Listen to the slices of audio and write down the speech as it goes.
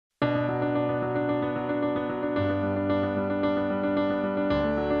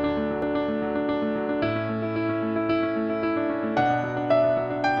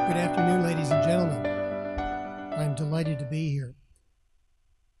gentlemen, I'm delighted to be here.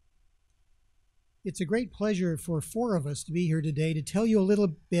 It's a great pleasure for four of us to be here today to tell you a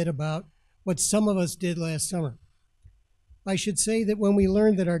little bit about what some of us did last summer. I should say that when we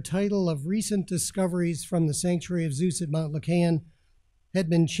learned that our title of Recent Discoveries from the Sanctuary of Zeus at Mount Lykaion had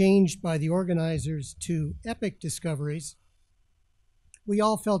been changed by the organizers to Epic Discoveries, we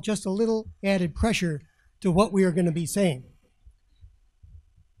all felt just a little added pressure to what we are going to be saying.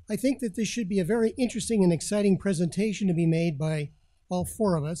 I think that this should be a very interesting and exciting presentation to be made by all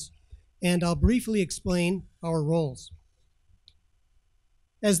four of us, and I'll briefly explain our roles.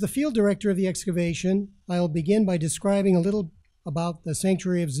 As the field director of the excavation, I'll begin by describing a little about the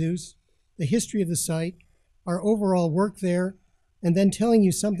Sanctuary of Zeus, the history of the site, our overall work there, and then telling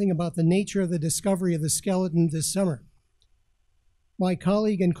you something about the nature of the discovery of the skeleton this summer. My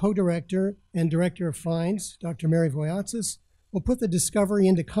colleague and co-director and director of finds, Dr. Mary Voyatzis, will put the discovery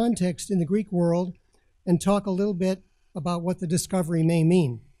into context in the Greek world and talk a little bit about what the discovery may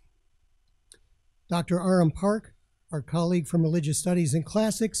mean. Dr. Arum, our colleague from Religious Studies and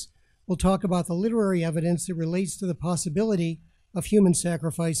Classics, will talk about the literary evidence that relates to the possibility of human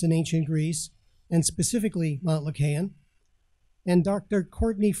sacrifice in ancient Greece, and specifically Mount Lykaion. And Dr.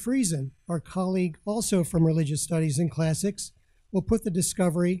 Courtney Friesen, our colleague also from Religious Studies and Classics, will put the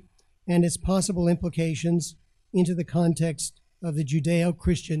discovery and its possible implications into the context of the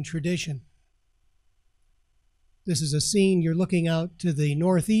Judeo-Christian tradition. This is a scene you're looking out to the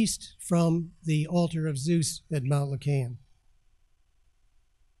northeast from the altar of Zeus at Mount Lykaion.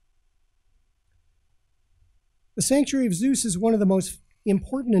 The Sanctuary of Zeus is one of the most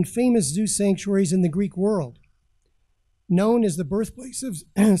important and famous Zeus sanctuaries in the Greek world. Known as the birthplace of,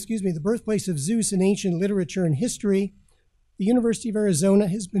 the birthplace of Zeus in ancient literature and history, the University of Arizona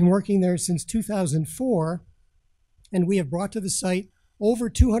has been working there since 2004, and we have brought to the site over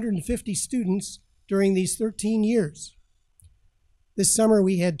 250 students during these 13 years. This summer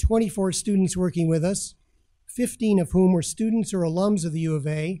we had 24 students working with us, 15 of whom were students or alums of the U of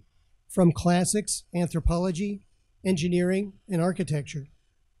A from classics, anthropology, engineering, and architecture.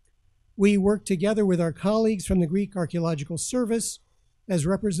 We worked together with our colleagues from the Greek Archaeological Service as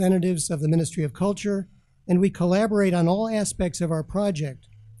representatives of the Ministry of Culture, and we collaborate on all aspects of our project.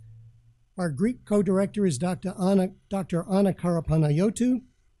 Our Greek co-director is Dr. Anna Karapanayotou,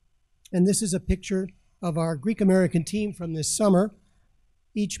 and this is a picture of our Greek-American team from this summer.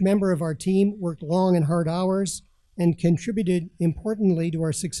 Each member of our team worked long and hard hours and contributed importantly to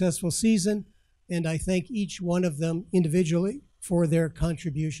our successful season, and I thank each one of them individually for their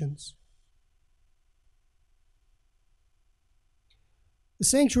contributions. The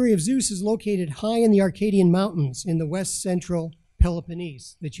Sanctuary of Zeus is located high in the Arcadian mountains in the west-central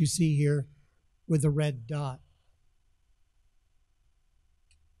Peloponnese that you see here with the red dot.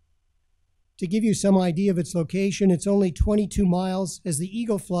 To give you some idea of its location, it's only 22 miles as the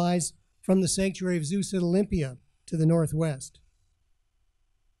eagle flies from the Sanctuary of Zeus at Olympia to the northwest.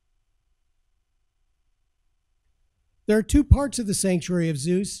 There are two parts of the Sanctuary of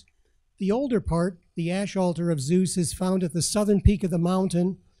Zeus. The older part, the ash altar of Zeus, is found at the southern peak of the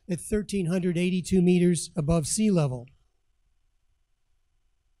mountain at 1,382 meters above sea level.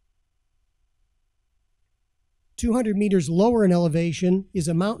 200 meters lower in elevation is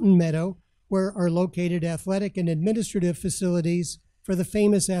a mountain meadow where are located athletic and administrative facilities for the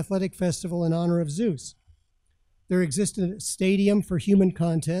famous athletic festival in honor of Zeus. There existed a stadium for human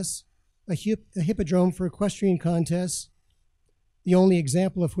contests, a hippodrome for equestrian contests, the only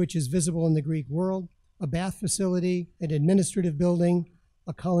example of which is visible in the Greek world, a bath facility, an administrative building,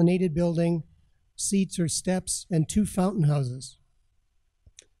 a colonnaded building, seats or steps, and 2 fountain houses.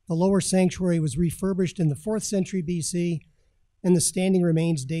 The lower sanctuary was refurbished in the 4th century BC, and the standing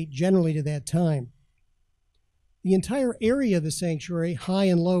remains date generally to that time. The entire area of the sanctuary, high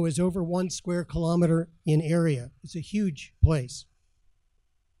and low, is over 1 square kilometer in area. It's a huge place.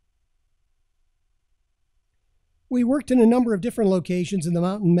 We worked in a number of different locations in the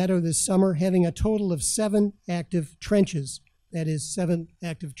mountain meadow this summer, having a total of 7 active trenches. That is, 7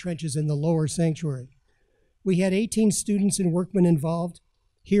 active trenches in the lower sanctuary. We had 18 students and workmen involved.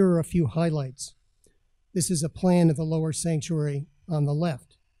 Here are a few highlights. This is a plan of the lower sanctuary on the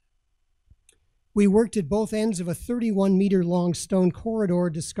left. We worked at both ends of a 31-meter-long stone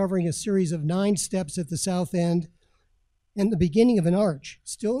corridor, discovering a series of 9 steps at the south end and the beginning of an arch,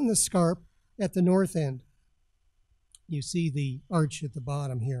 still in the scarp, at the north end. You see the arch at the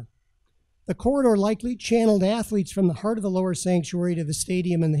bottom here. The corridor likely channeled athletes from the heart of the lower sanctuary to the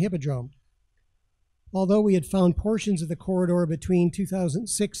stadium and the hippodrome. Although we had found portions of the corridor between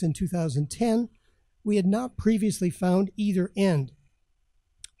 2006 and 2010, we had not previously found either end.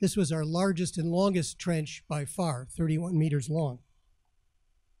 This was our largest and longest trench by far, 31 meters long.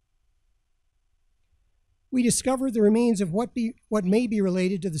 We discovered the remains of what may be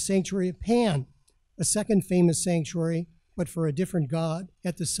related to the Sanctuary of Pan, a second famous sanctuary, but for a different god,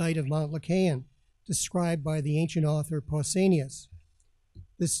 at the site of Mount Lykaion, described by the ancient author Pausanias.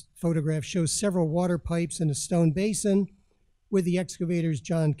 This photograph shows several water pipes in a stone basin with the excavators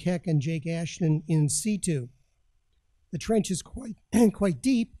John Keck and Jake Ashton in situ. The trench is quite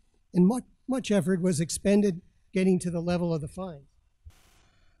deep, and much effort was expended getting to the level of the finds.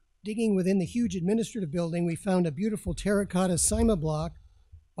 Digging within the huge administrative building, we found a beautiful terracotta cyma block,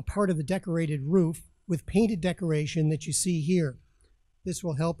 a part of the decorated roof, with painted decoration that you see here. This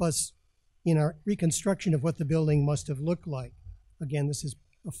will help us in our reconstruction of what the building must have looked like. Again, this is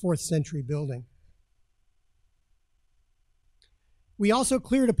a 4th century building. We also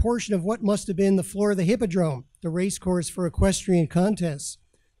cleared a portion of what must have been the floor of the hippodrome, the race course for equestrian contests.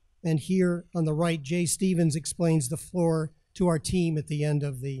 And here on the right, Jay Stevens explains the floor to our team at the end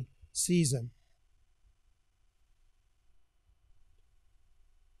of the season.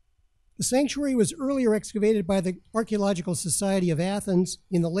 The sanctuary was earlier excavated by the Archaeological Society of Athens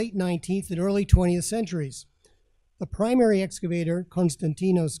in the late 19th and early 20th centuries. The primary excavator,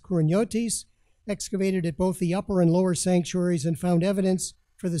 Konstantinos Kourniotis, excavated at both the upper and lower sanctuaries and found evidence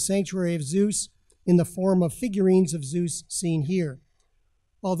for the Sanctuary of Zeus in the form of figurines of Zeus seen here.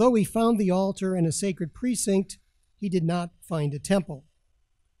 Although he found the altar and a sacred precinct, he did not find a temple,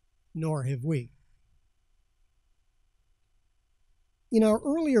 nor have we. In our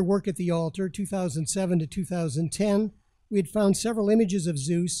earlier work at the altar, 2007 to 2010, we had found several images of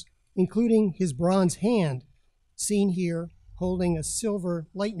Zeus, including his bronze hand, seen here holding a silver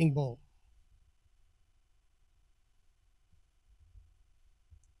lightning bolt.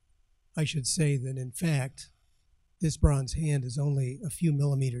 I should say that, in fact, this bronze hand is only a few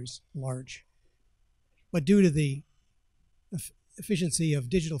millimeters large. But due to the efficiency of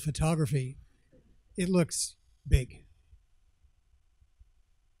digital photography, it looks big.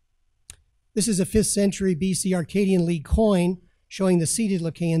 This is a 5th century BC Arcadian League coin showing the seated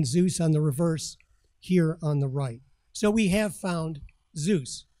Lykaion Zeus on the reverse here on the right. So we have found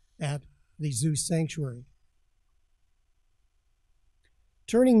Zeus at the Zeus Sanctuary.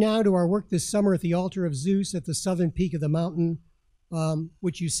 Turning now to our work this summer at the altar of Zeus at the southern peak of the mountain,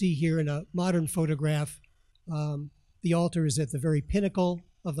 which you see here in a modern photograph. The altar is at the very pinnacle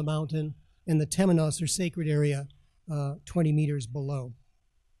of the mountain, and the temenos, or sacred area, 20 meters below.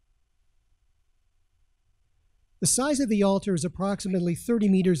 The size of the altar is approximately 30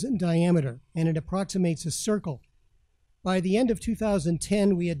 meters in diameter, and it approximates a circle. By the end of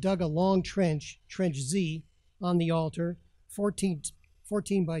 2010, we had dug a long trench, Trench Z, on the altar, 14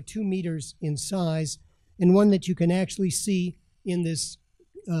 by 2 meters in size, and one that you can actually see in this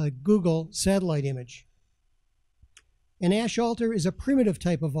Google satellite image. An ash altar is a primitive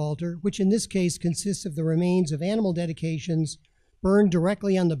type of altar, which in this case consists of the remains of animal dedications burned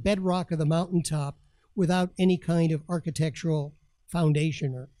directly on the bedrock of the mountaintop without any kind of architectural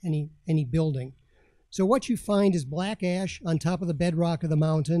foundation or any building. So what you find is black ash on top of the bedrock of the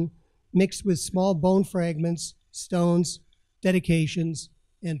mountain, mixed with small bone fragments, stones, dedications,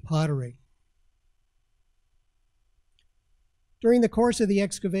 and pottery. During the course of the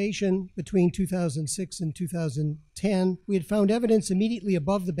excavation between 2006 and 2010, we had found evidence immediately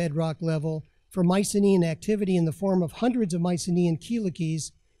above the bedrock level for Mycenaean activity in the form of hundreds of Mycenaean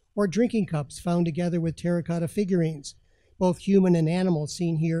kilikis, or drinking cups found together with terracotta figurines, both human and animal,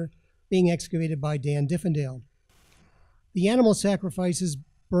 seen here being excavated by Dan Diffendale. The animal sacrifices,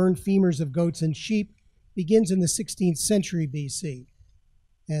 burned femurs of goats and sheep, begins in the 16th century BC,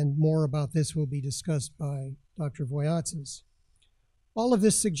 and more about this will be discussed by Dr. Voyatzis. All of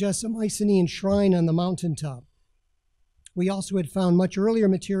this suggests a Mycenaean shrine on the mountaintop. We also had found much earlier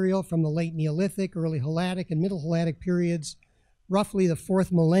material from the late Neolithic, early Helladic, and Middle Helladic periods, roughly the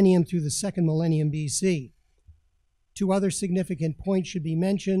 4th millennium through the 2nd millennium BC. Two other significant points should be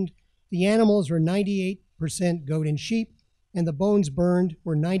mentioned. The animals were 98% goat and sheep, and the bones burned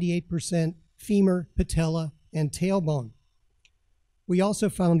were 98% femur, patella, and tailbone. We also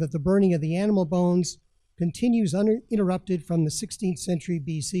found that the burning of the animal bones continues uninterrupted from the 16th century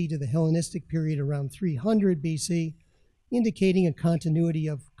BC to the Hellenistic period around 300 BC, indicating a continuity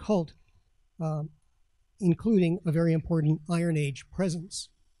of cult, including a very important Iron Age presence.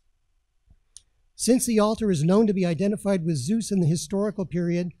 Since the altar is known to be identified with Zeus in the historical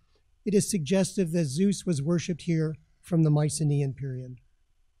period, it is suggestive that Zeus was worshipped here from the Mycenaean period.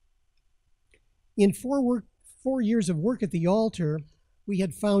 In 4 years of work at the altar, we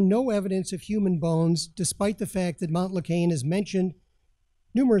had found no evidence of human bones, despite the fact that Mount Lykaion is mentioned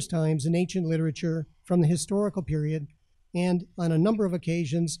numerous times in ancient literature from the historical period and on a number of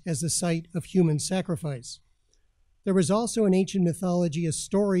occasions as the site of human sacrifice. There was also in ancient mythology a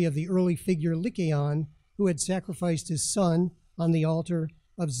story of the early figure Lykaion, who had sacrificed his son on the altar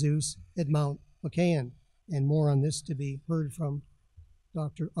of Zeus at Mount Lykaion. And more on this to be heard from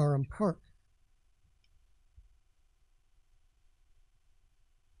Dr. Arum.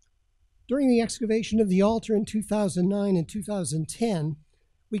 During the excavation of the altar in 2009 and 2010,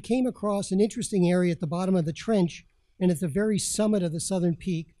 we came across an interesting area at the bottom of the trench and at the very summit of the southern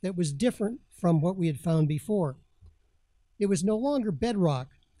peak that was different from what we had found before. It was no longer bedrock,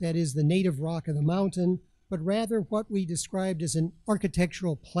 that is the native rock of the mountain, but rather what we described as an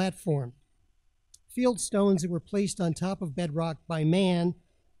architectural platform. Field stones that were placed on top of bedrock by man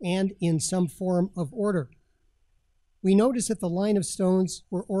and in some form of order. We noticed that the line of stones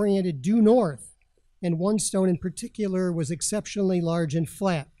were oriented due north, and one stone in particular was exceptionally large and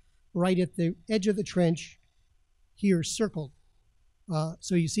flat, right at the edge of the trench, here circled.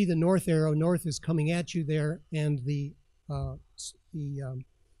 So you see the north arrow, north is coming at you there, and the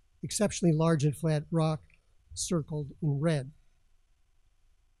exceptionally large and flat rock circled in red.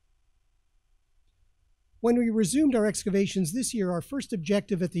 When we resumed our excavations this year, our first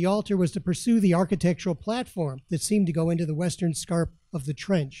objective at the altar was to pursue the architectural platform that seemed to go into the western scarp of the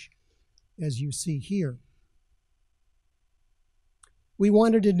trench, as you see here. We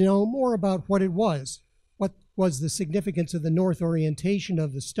wanted to know more about what it was the significance of the north orientation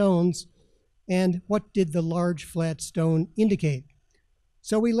of the stones, and what did the large flat stone indicate.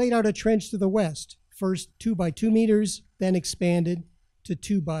 So we laid out a trench to the west, first 2 by 2 meters, then expanded to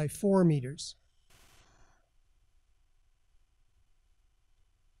 2 by 4 meters.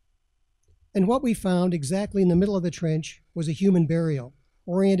 And what we found exactly in the middle of the trench was a human burial,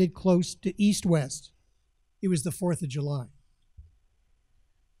 oriented close to east-west. It was the 4th of July.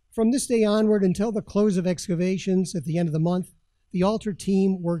 From this day onward until the close of excavations at the end of the month, the altar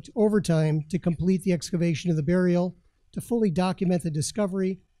team worked overtime to complete the excavation of the burial, to fully document the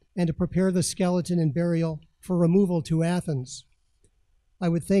discovery, and to prepare the skeleton and burial for removal to Athens. I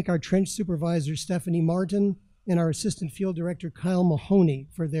would thank our trench supervisor, Stephanie Martin, and our assistant field director, Kyle Mahoney,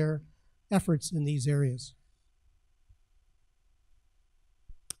 for their efforts in these areas.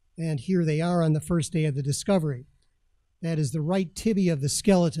 And here they are on the first day of the discovery. That is the right tibia of the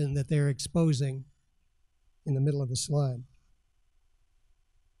skeleton that they're exposing in the middle of the slide.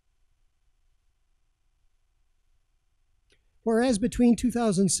 Whereas between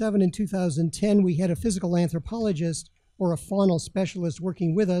 2007 and 2010, we had a physical anthropologist or a faunal specialist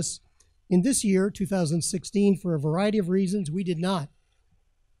working with us, in this year, 2016, for a variety of reasons, we did not.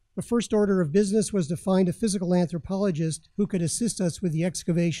 The first order of business was to find a physical anthropologist who could assist us with the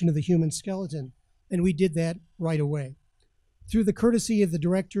excavation of the human skeleton, and we did that right away. Through the courtesy of the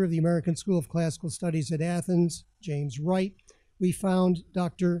director of the American School of Classical Studies at Athens, James Wright, we found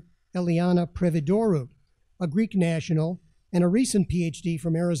Dr. Eliana Previdorou, a Greek national and a recent PhD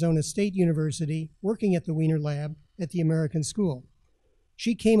from Arizona State University, working at the Wiener Lab at the American School.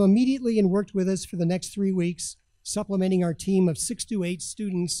 She came immediately and worked with us for the next 3 weeks, supplementing our team of 6 to 8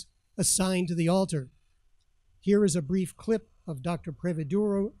 students assigned to the altar. Here is a brief clip of Dr.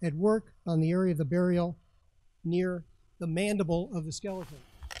 Previdorou at work on the area of the burial near the mandible of the skeleton.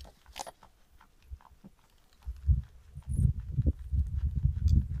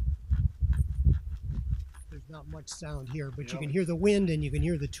 There's not much sound here, but you can hear the wind and you can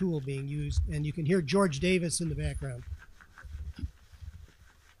hear the tool being used, and you can hear George Davis in the background.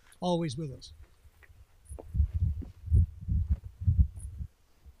 Always with us.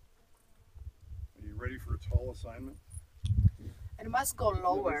 Are you ready for a tall assignment? It must go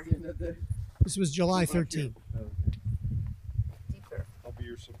lower. This was July 13th. Deeper. I'll be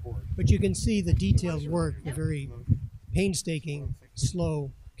your support. But you can see the detailed work, the very painstaking,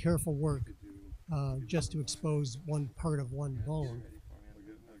 slow, careful work, just to expose one part of one bone.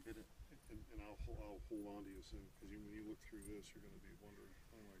 I'll get it, and I'll hold on to you soon, because when you look through this, you're going to be wondering,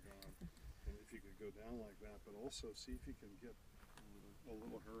 oh my God. And if you could go down like that, but also see if you can get a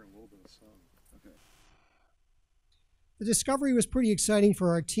little of her and a little bit of sun. Okay. The discovery was pretty exciting for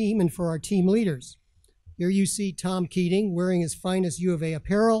our team and for our team leaders. Here you see Tom Keating wearing his finest U of A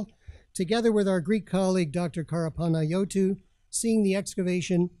apparel, together with our Greek colleague, Dr. Karapanayotou, seeing the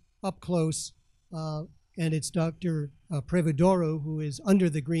excavation up close, and it's Dr. Previdorou, who is under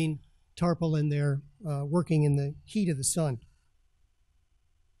the green tarpaulin there, working in the heat of the sun.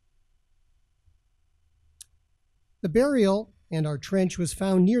 The burial and our trench was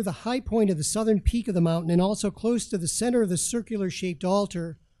found near the high point of the southern peak of the mountain and also close to the center of the circular-shaped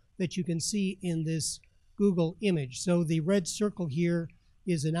altar that you can see in this Google image. So the red circle here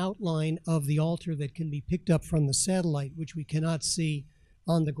is an outline of the altar that can be picked up from the satellite, which we cannot see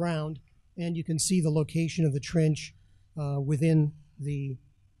on the ground. And you can see the location of the trench within the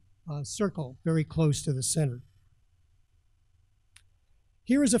circle, very close to the center.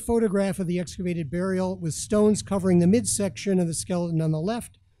 Here is a photograph of the excavated burial with stones covering the midsection of the skeleton on the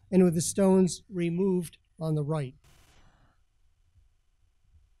left and with the stones removed on the right.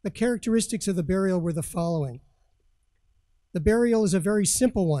 The characteristics of the burial were the following. The burial is a very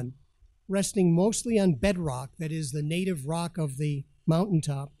simple one, resting mostly on bedrock, that is the native rock of the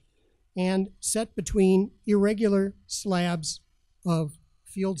mountaintop, and set between irregular slabs of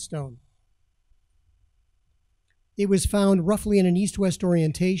fieldstone. It was found roughly in an east-west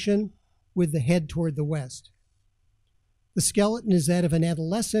orientation with the head toward the west. The skeleton is that of an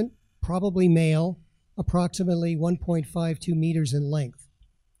adolescent, probably male, approximately 1.52 meters in length.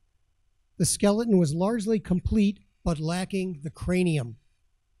 The skeleton was largely complete but lacking the cranium.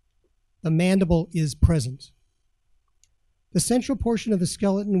 The mandible is present. The central portion of the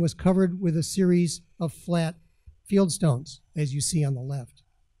skeleton was covered with a series of flat fieldstones, as you see on the left.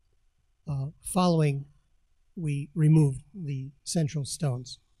 Following, we removed the central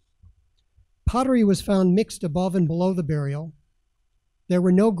stones. Pottery was found mixed above and below the burial. There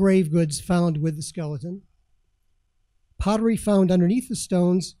were no grave goods found with the skeleton. Pottery found underneath the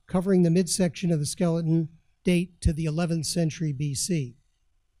stones covering the midsection of the skeleton date to the 11th century BC.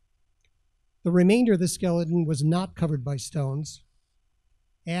 The remainder of the skeleton was not covered by stones.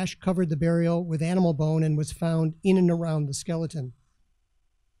 Ash covered the burial with animal bone and was found in and around the skeleton.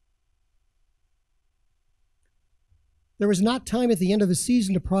 There was not time at the end of the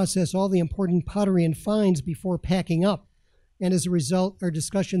season to process all the important pottery and finds before packing up, and as a result, our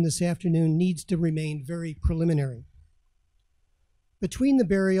discussion this afternoon needs to remain very preliminary. Between the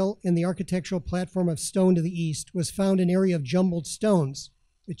burial and the architectural platform of stone to the east was found an area of jumbled stones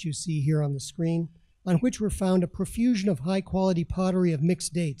that you see here on the screen, on which were found a profusion of high-quality pottery of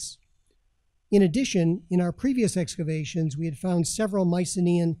mixed dates. In addition, in our previous excavations, we had found several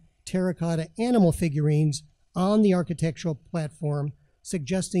Mycenaean terracotta animal figurines on the architectural platform,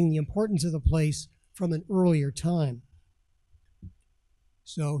 suggesting the importance of the place from an earlier time.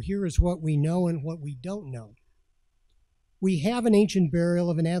 So here is what we know and what we don't know. We have an ancient burial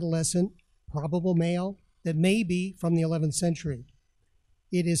of an adolescent, probable male, that may be from the 11th century.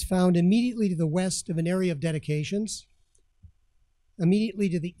 It is found immediately to the west of an area of dedications. Immediately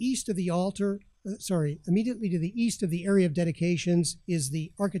to the east of the immediately to the east of the area of dedications is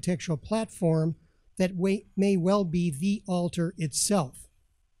the architectural platform that may well be the altar itself.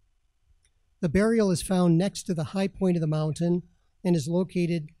 The burial is found next to the high point of the mountain and is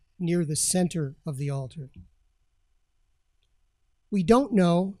located near the center of the altar. We don't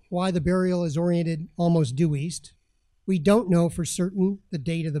know why the burial is oriented almost due east. We don't know for certain the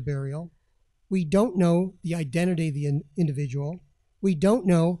date of the burial. We don't know the identity of the individual. We don't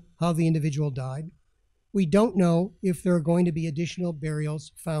know how the individual died. We don't know if there are going to be additional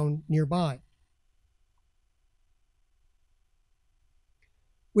burials found nearby.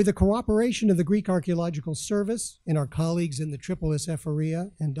 With the cooperation of the Greek Archaeological Service and our colleagues in the Tripolis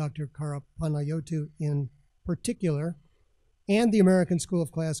Ephoria and Dr. Karapanayotou in particular, and the American School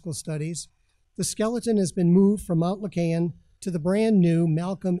of Classical Studies, the skeleton has been moved from Mount Lykaion to the brand new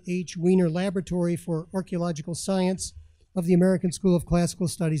Malcolm H. Wiener Laboratory for Archaeological Science of the American School of Classical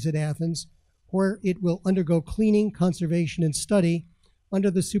Studies at Athens, where it will undergo cleaning, conservation, and study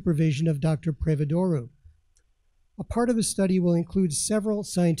under the supervision of Dr. Prevedorou. A part of the study will include several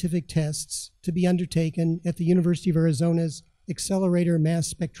scientific tests to be undertaken at the University of Arizona's Accelerator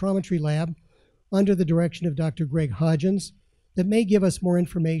Mass Spectrometry Lab under the direction of Dr. Greg Hodgins that may give us more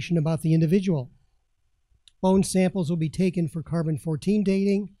information about the individual. Bone samples will be taken for carbon-14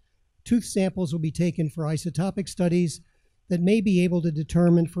 dating. Tooth samples will be taken for isotopic studies that may be able to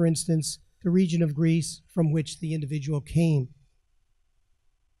determine, for instance, the region of Greece from which the individual came.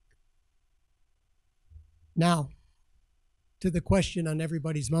 Now, to the question on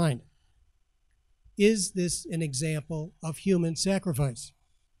everybody's mind. Is this an example of human sacrifice?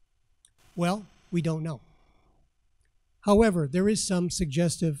 Well, we don't know. However, there is some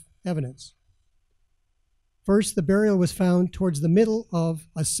suggestive evidence. First, the burial was found towards the middle of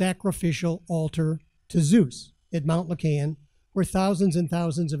a sacrificial altar to Zeus at Mount Lykaion, where thousands and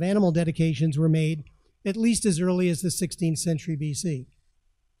thousands of animal dedications were made at least as early as the 16th century BC.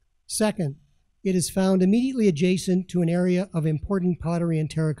 Second, it is found immediately adjacent to an area of important pottery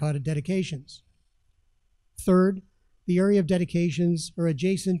and terracotta dedications. Third, the area of dedications are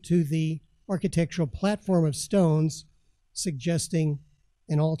adjacent to the architectural platform of stones, suggesting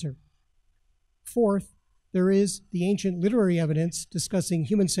an altar. Fourth, There is the ancient literary evidence discussing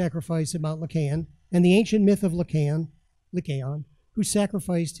human sacrifice at Mount Lykaion, and the ancient myth of Lykaion, who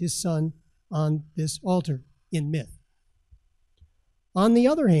sacrificed his son on this altar in myth. On the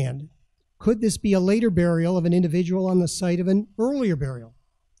other hand, could this be a later burial of an individual on the site of an earlier burial?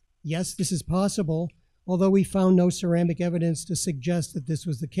 Yes, this is possible, although we found no ceramic evidence to suggest that this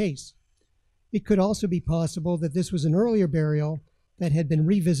was the case. It could also be possible that this was an earlier burial that had been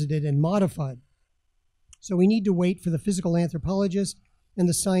revisited and modified. So we need to wait for the physical anthropologist and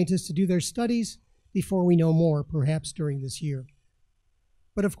the scientists to do their studies before we know more, perhaps during this year.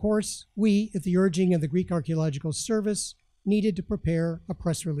 But of course, we, at the urging of the Greek Archaeological Service, needed to prepare a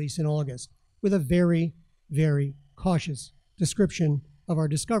press release in August with a very, very cautious description of our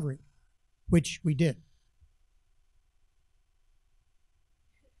discovery, which we did.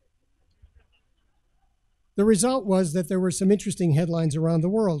 The result was that there were some interesting headlines around the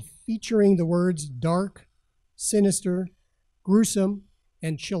world featuring the words dark, sinister, gruesome,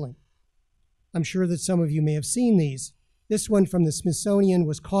 and chilling. I'm sure that some of you may have seen these. This one from the Smithsonian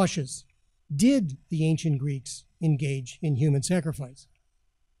was cautious. Did the ancient Greeks engage in human sacrifice?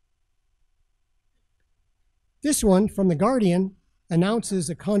 This one from The Guardian announces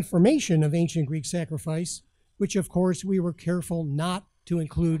a confirmation of ancient Greek sacrifice, which of course we were careful not to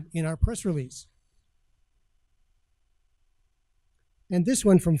include in our press release. And this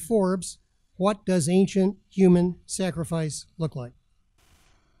one from Forbes, what does ancient human sacrifice look like?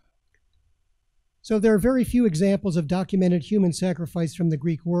 So there are very few examples of documented human sacrifice from the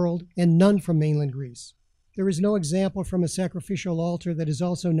Greek world and none from mainland Greece. There is no example from a sacrificial altar that is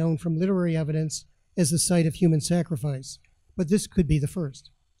also known from literary evidence as the site of human sacrifice, but this could be the first.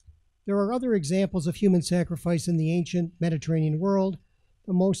 There are other examples of human sacrifice in the ancient Mediterranean world,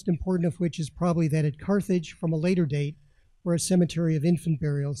 the most important of which is probably that at Carthage from a later date, where a cemetery of infant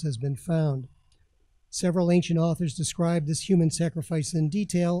burials has been found. Several ancient authors describe this human sacrifice in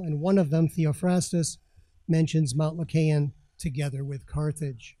detail, and one of them, Theophrastus, mentions Mount Lykaion together with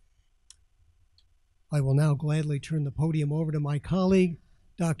Carthage. I will now gladly turn the podium over to my colleague,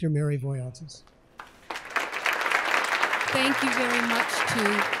 Dr. Mary Voyatzis. Thank you very much to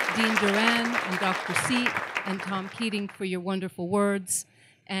Dean Duran and Dr. Seat and Tom Keating for your wonderful words.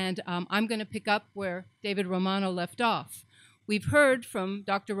 And I'm going to pick up where David Romano left off. We've heard from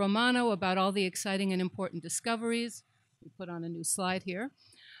Dr. Romano about all the exciting and important discoveries. We put on a new slide here.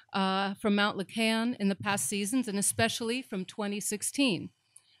 From Mount Lykaion in the past seasons, and especially from 2016.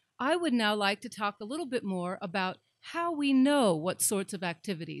 I would now like to talk a little bit more about how we know what sorts of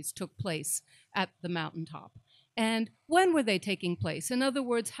activities took place at the mountaintop. And when were they taking place? In other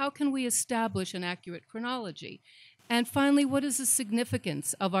words, how can we establish an accurate chronology? And finally, what is the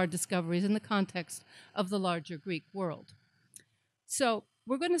significance of our discoveries in the context of the larger Greek world? So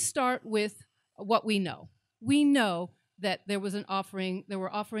we're going to start with what we know. We know that there were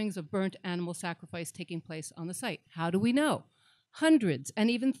offerings of burnt animal sacrifice taking place on the site. How do we know? Hundreds and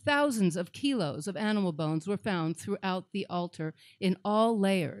even thousands of kilos of animal bones were found throughout the altar in all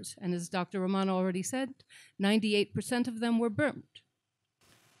layers. And as Dr. Romano already said, 98% of them were burnt.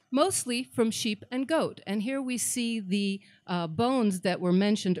 Mostly from sheep and goat. And here we see the bones that were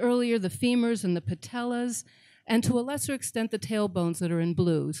mentioned earlier, the femurs and the patellas, and to a lesser extent, the tail bones that are in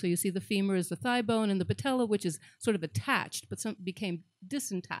blue. So you see the femur is the thigh bone, and the patella, which is sort of attached, but some became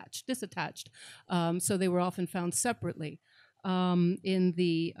disattached. So they were often found separately in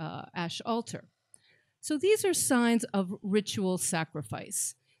the ash altar. So these are signs of ritual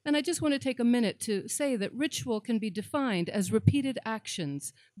sacrifice. And I just want to take a minute to say that ritual can be defined as repeated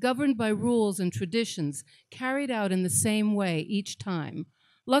actions governed by rules and traditions carried out in the same way each time.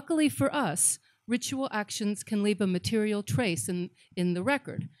 Luckily for us, ritual actions can leave a material trace in the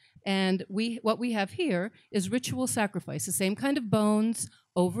record. And what we have here is ritual sacrifice, the same kind of bones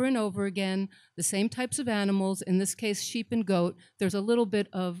over and over again, the same types of animals, in this case sheep and goat. There's a little bit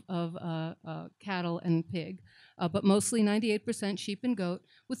of cattle and pig, but mostly 98% sheep and goat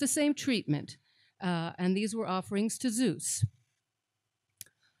with the same treatment. And these were offerings to Zeus.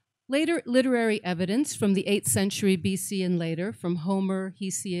 Later literary evidence from the 8th century BC and later, from Homer,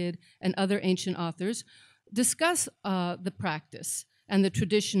 Hesiod, and other ancient authors, discuss the practice and the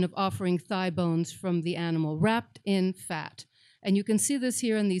tradition of offering thigh bones from the animal wrapped in fat. And you can see this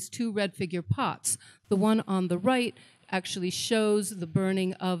here in these two red figure pots. The one on the right actually shows the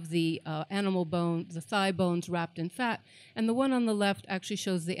burning of the animal bone, the thigh bones wrapped in fat, and the one on the left actually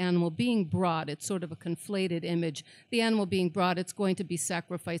shows the animal being brought. It's sort of a conflated image. The animal being brought, it's going to be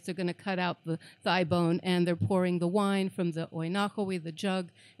sacrificed. They're going to cut out the thigh bone, and they're pouring the wine from the oinachoe, the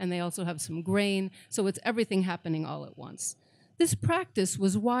jug, and they also have some grain. So it's everything happening all at once. This practice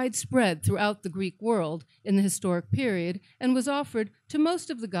was widespread throughout the Greek world in the historic period and was offered to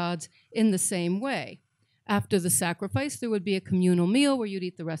most of the gods in the same way. After the sacrifice, there would be a communal meal where you'd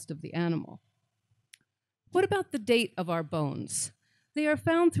eat the rest of the animal. What about the date of our bones? They are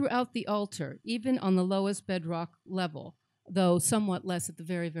found throughout the altar, even on the lowest bedrock level, though somewhat less at the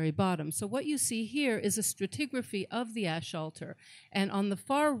very, very bottom. So what you see here is a stratigraphy of the ash altar. And on the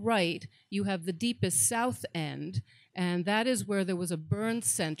far right, you have the deepest south end, and that is where there was a burn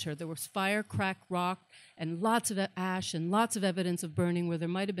center. There was fire, cracked rock, and lots of ash and lots of evidence of burning where there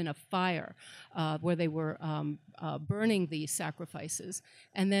might have been a fire where they were burning the sacrifices.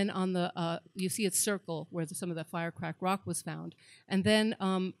 And then on the, you see a circle where some of the fire, cracked rock was found. And then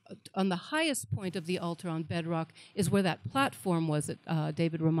on the highest point of the altar on bedrock is where that platform was that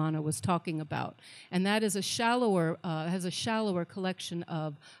David Romano was talking about. And that is a shallower, has a shallower collection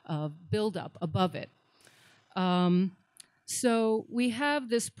of buildup above it. So we have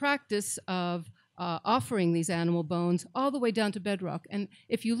this practice of offering these animal bones all the way down to bedrock. And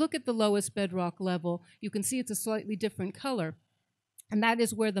if you look at the lowest bedrock level, you can see it's a slightly different color. And that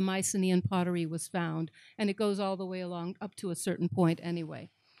is where the Mycenaean pottery was found. And it goes all the way along up to a certain point anyway.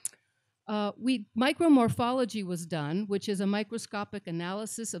 Micromorphology was done, which is a microscopic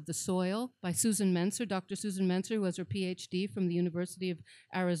analysis of the soil by Susan Menser, Dr. Susan Menser, who has her PhD from the University of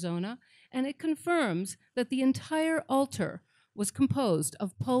Arizona. And it confirms that the entire altar was composed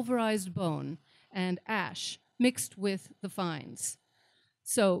of pulverized bone and ash mixed with the fines.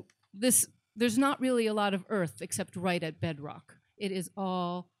 So there's not really a lot of earth except right at bedrock. It is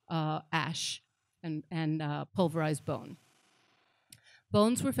all ash and pulverized bone.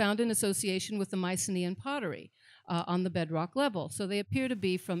 Bones were found in association with the Mycenaean pottery on the bedrock level. So they appear to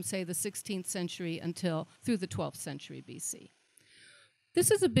be from, say, the 16th century until through the 12th century BC. This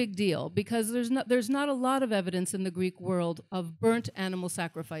is a big deal because there's not a lot of evidence in the Greek world of burnt animal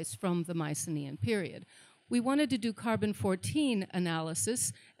sacrifice from the Mycenaean period. We wanted to do carbon-14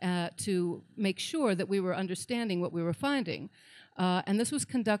 analysis to make sure that we were understanding what we were finding. And this was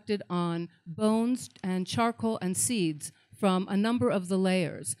conducted on bones and charcoal and seeds from a number of the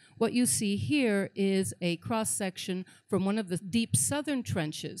layers. What you see here is a cross-section from one of the deep southern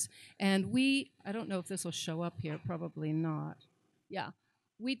trenches. And I don't know if this will show up here, probably not. Yeah,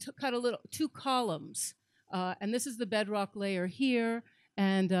 we cut two columns. And this is the bedrock layer here.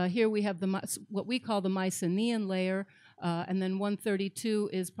 And here we have what we call the Mycenaean layer. And then 132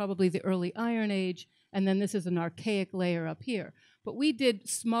 is probably the early Iron Age. And then this is an archaic layer up here. But we did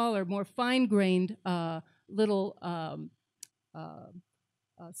smaller, more fine-grained little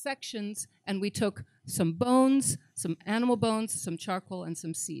sections, and we took some bones, some animal bones, some charcoal, and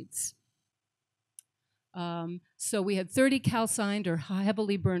some seeds. So we had 30 calcined or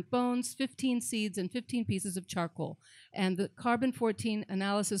heavily burnt bones, 15 seeds, and 15 pieces of charcoal. And the carbon-14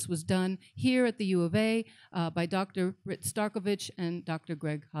 analysis was done here at the U of A by Dr. Britt Starkovich and Dr.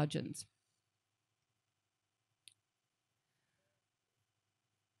 Greg Hodgins.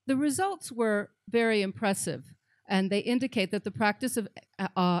 The results were very impressive. And they indicate that the practice of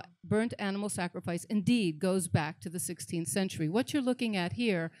burnt animal sacrifice indeed goes back to the 16th century. What you're looking at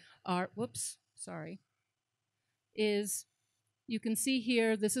here is you can see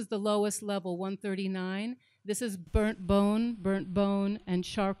here, this is the lowest level, 139. This is burnt bone, and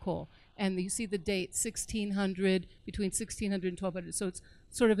charcoal. And you see the date, 1600, between 1600 and 1200. So it's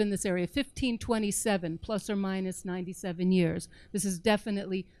sort of in this area, 1527, plus or minus 97 years. This is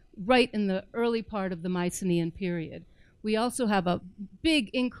definitely right in the early part of the Mycenaean period. We also have a big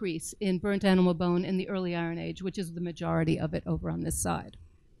increase in burnt animal bone in the early Iron Age, which is the majority of it over on this side.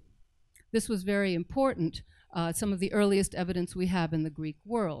 This was very important, some of the earliest evidence we have in the Greek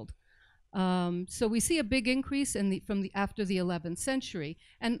world. So we see a big increase after the 11th century.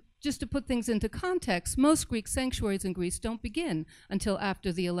 And just to put things into context, most Greek sanctuaries in Greece don't begin until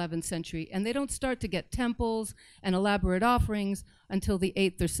after the 11th century, and they don't start to get temples and elaborate offerings until the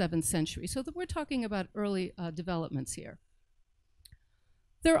 8th or 7th century. So we're talking about early developments here.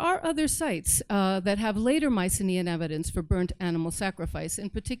 There are other sites that have later Mycenaean evidence for burnt animal sacrifice,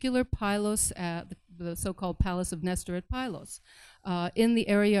 in particular Pylos, the so-called Palace of Nestor at Pylos. In the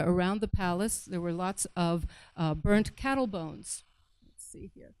area around the palace, there were lots of burnt cattle bones. Let's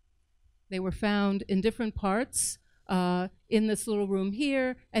see here. They were found in different parts, in this little room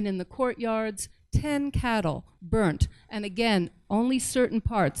here, and in the courtyards, 10 cattle burnt. And again, only certain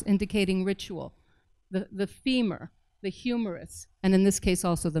parts indicating ritual. The femur, the humerus, and in this case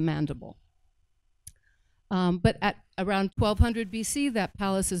also the mandible. But at around 1200 BC, that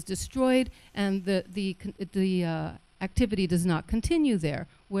palace is destroyed, and the activity does not continue there,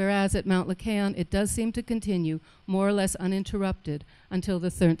 whereas at Mount Lykaion it does seem to continue more or less uninterrupted until the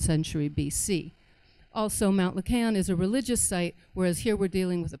 3rd century BC. Also, Mount Lykaion is a religious site, whereas here we're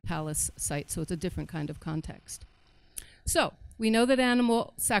dealing with a palace site, so it's a different kind of context. So, we know that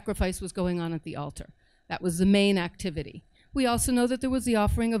animal sacrifice was going on at the altar. That was the main activity. We also know that there was the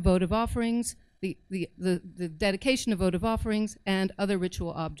offering of votive offerings, the dedication of votive offerings, and other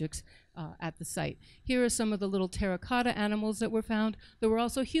ritual objects at the site. Here are some of the little terracotta animals that were found. There were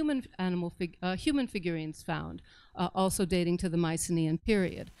also human figurines found, also dating to the Mycenaean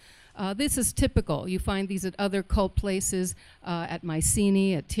period. This is typical. You find these at other cult places, at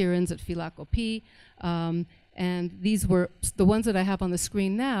Mycenae, at Tiryns, at Philakopi, and these were, the ones that I have on the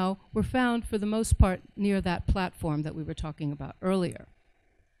screen now, were found for the most part near that platform that we were talking about earlier.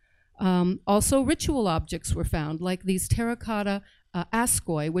 Also, ritual objects were found, like these terracotta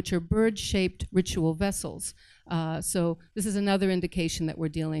ascoi, which are bird-shaped ritual vessels. So this is another indication that we're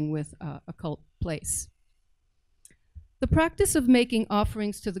dealing with a cult place. The practice of making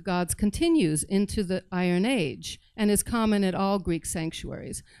offerings to the gods continues into the Iron Age and is common at all Greek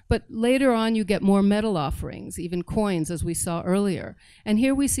sanctuaries. But later on, you get more metal offerings, even coins, as we saw earlier. And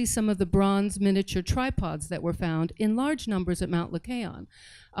here we see some of the bronze miniature tripods that were found in large numbers at Mount Lykaion.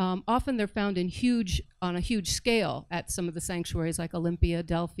 Often they're found on a huge scale at some of the sanctuaries like Olympia,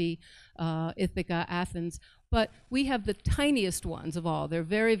 Delphi, Ithaca, Athens. But we have the tiniest ones of all. They're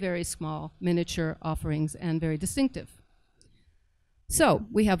very, very small miniature offerings and very distinctive. So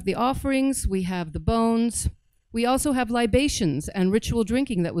we have the offerings, we have the bones. We also have libations and ritual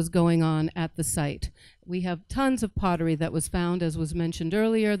drinking that was going on at the site. We have tons of pottery that was found, as was mentioned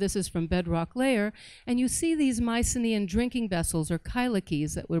earlier. This is from bedrock layer. And you see these Mycenaean drinking vessels, or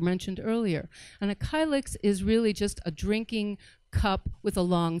kylixes, that were mentioned earlier. And a kylix is really just a drinking cup with a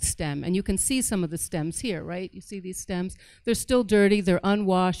long stem. And you can see some of the stems here, right? You see these stems? They're still dirty, they're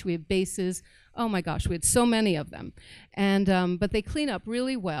unwashed, we have bases. Oh my gosh, we had so many of them. And, but they clean up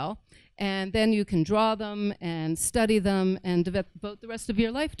really well. And then you can draw them and study them and devote the rest of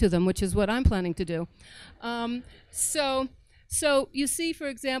your life to them, which is what I'm planning to do. So you see, for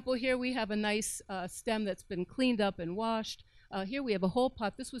example, here we have a nice stem that's been cleaned up and washed. Here we have a whole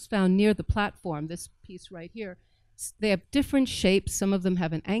pot. This was found near the platform, this piece right here. They have different shapes. Some of them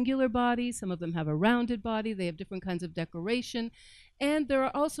have an angular body. Some of them have a rounded body. They have different kinds of decoration. And there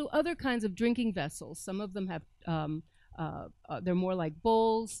are also other kinds of drinking vessels. Some of them have, they're more like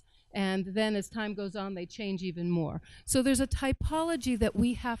bowls. And then as time goes on, they change even more. So there's a typology that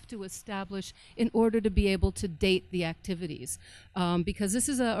we have to establish in order to be able to date the activities. Because this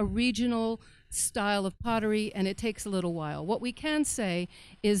is a regional style of pottery, and it takes a little while. What we can say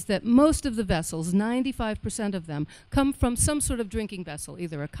is that most of the vessels, 95% of them, come from some sort of drinking vessel,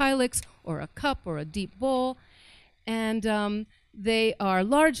 either a kylix or a cup or a deep bowl. And they are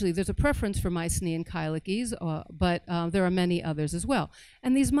largely, there's a preference for Mycenaean kylixes, but there are many others as well.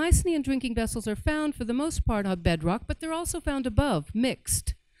 And these Mycenaean drinking vessels are found for the most part on bedrock, but they're also found above,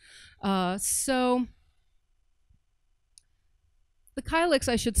 mixed. So the kylix,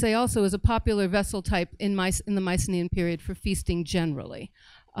 I should say, also is a popular vessel type in the Mycenaean period for feasting generally.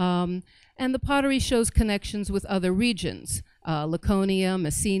 And the pottery shows connections with other regions, Laconia,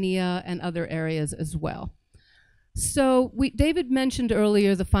 Messenia, and other areas as well. So David mentioned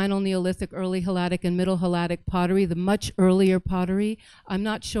earlier the final Neolithic, early Helladic, and middle Helladic pottery, the much earlier pottery. I'm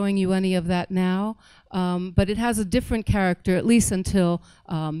not showing you any of that now, but it has a different character, at least until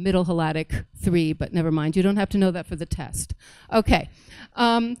middle Helladic 3, but never mind. You don't have to know that for the test. Okay.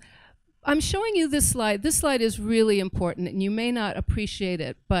 I'm showing you this slide. This slide is really important, and you may not appreciate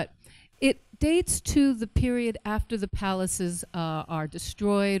it, but it dates to the period after the palaces are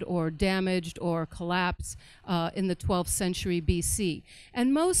destroyed or damaged or collapse in the 12th century BC.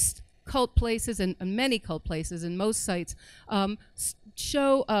 And most cult places, and many cult places and most sites,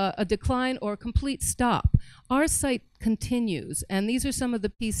 show a decline or a complete stop. Our site continues, and these are some of the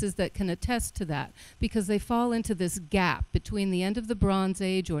pieces that can attest to that, because they fall into this gap between the end of the Bronze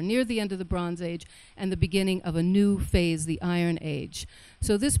Age, or near the end of the Bronze Age, and the beginning of a new phase, the Iron Age.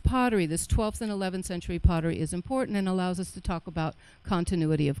 So this pottery, this 12th and 11th century pottery, is important and allows us to talk about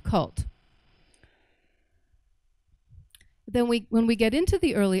continuity of cult. Then when we get into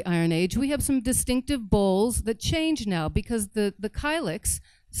the early Iron Age, we have some distinctive bowls that change now, because the kylix,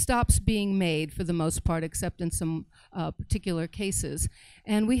 stops being made for the most part, except in some particular cases.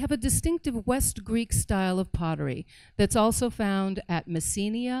 And we have a distinctive West Greek style of pottery that's also found at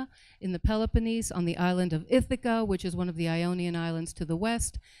Messenia in the Peloponnese, on the island of Ithaca, which is one of the Ionian islands to the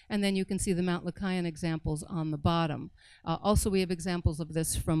west. And then you can see the Mount Lykaion examples on the bottom. Also, we have examples of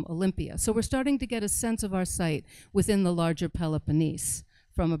this from Olympia. So we're starting to get a sense of our site within the larger Peloponnese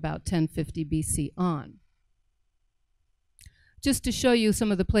from about 1050 BC on. Just to show you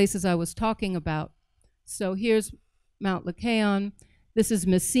some of the places I was talking about. So here's Mount Lykaion. This is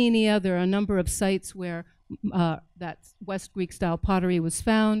Messenia. There are a number of sites where that West Greek style pottery was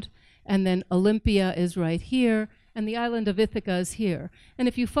found. And then Olympia is right here. And the island of Ithaca is here. And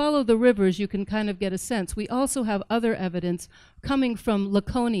if you follow the rivers, you can kind of get a sense. We also have other evidence coming from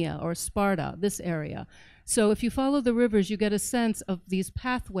Laconia or Sparta, this area. So if you follow the rivers, you get a sense of these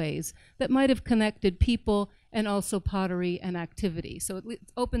pathways that might have connected people and also pottery and activity. So it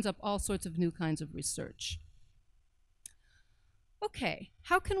opens up all sorts of new kinds of research. Okay,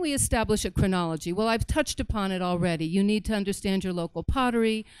 how can we establish a chronology? Well, I've touched upon it already. You need to understand your local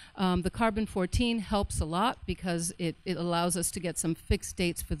pottery. The carbon-14 helps a lot because it allows us to get some fixed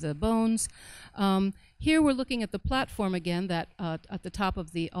dates for the bones. Here we're looking at the platform again, that at the top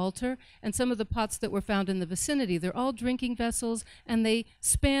of the altar, and some of the pots that were found in the vicinity. They're all drinking vessels, and they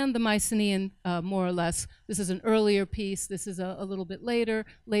span the Mycenaean more or less. This is an earlier piece. This is a little bit later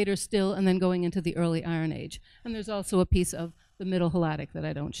still, and then going into the early Iron Age. And there's also a piece of the Middle Helladic that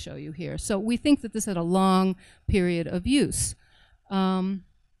I don't show you here. So we think that this had a long period of use.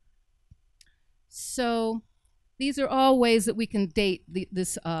 So these are all ways that we can date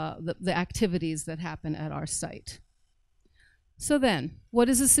the activities that happen at our site. So then, what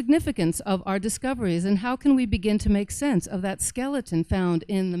is the significance of our discoveries, and how can we begin to make sense of that skeleton found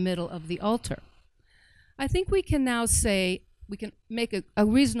in the middle of the altar? I think we can now say, we can make a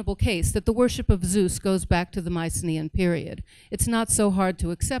reasonable case that the worship of Zeus goes back to the Mycenaean period. It's not so hard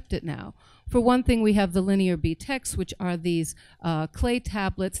to accept it now. For one thing, we have the Linear B texts, which are these clay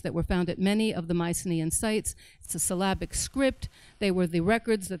tablets that were found at many of the Mycenaean sites. It's a syllabic script. They were the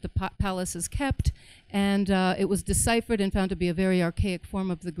records that the palaces kept, and it was deciphered and found to be a very archaic form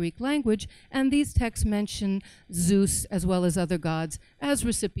of the Greek language. And these texts mention Zeus, as well as other gods, as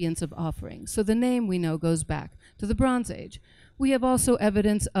recipients of offerings. So the name, we know, goes back to the Bronze Age. We have also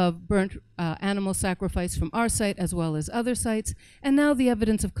evidence of burnt animal sacrifice from our site as well as other sites, and now the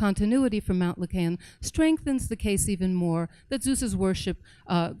evidence of continuity from Mount Lykaion strengthens the case even more that Zeus's worship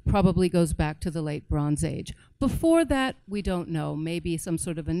probably goes back to the late Bronze Age. Before that, we don't know. Maybe some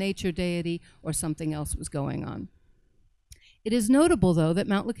sort of a nature deity or something else was going on. It is notable, though, that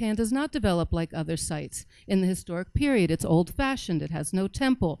Mount Lykaion does not develop like other sites in the historic period. It's old-fashioned, it has no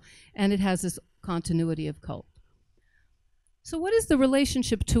temple, and it has this continuity of cult. So what is the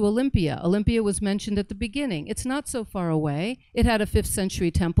relationship to Olympia? Olympia was mentioned at the beginning. It's not so far away. It had a 5th century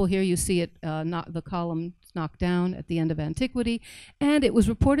temple. Here you see it, the column knocked down at the end of antiquity. And it was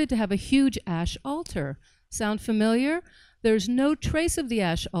reported to have a huge ash altar. Sound familiar? There's no trace of the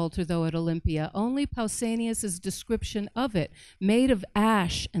ash altar, though, at Olympia, only Pausanias' description of it, made of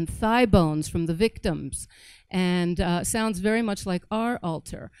ash and thigh bones from the victims. And sounds very much like our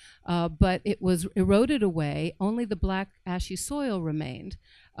altar, but it was eroded away. Only the black ashy soil remained.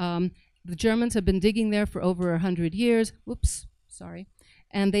 The Germans have been digging there for over 100 years. Whoops, sorry.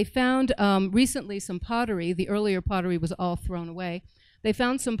 And they found recently some pottery. The earlier pottery was all thrown away. They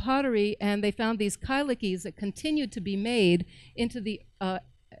found some pottery, and they found these kylakes that continued to be made into the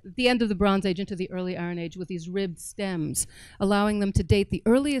end of the Bronze Age into the early Iron Age with these ribbed stems, allowing them to date the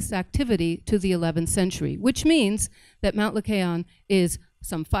earliest activity to the 11th century, which means that Mount Lykaion is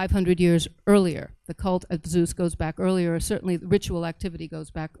some 500 years earlier. The cult of Zeus goes back earlier, or certainly the ritual activity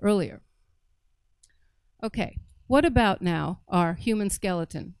goes back earlier. Okay, what about now our human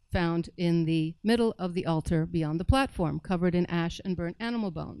skeleton found in the middle of the altar beyond the platform, covered in ash and burnt animal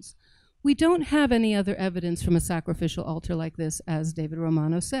bones? We don't have any other evidence from a sacrificial altar like this, as David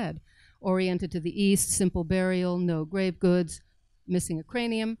Romano said. Oriented to the east, simple burial, no grave goods, missing a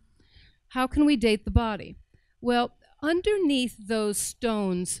cranium. How can we date the body? Well, underneath those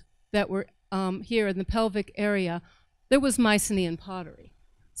stones that were here in the pelvic area, there was Mycenaean pottery.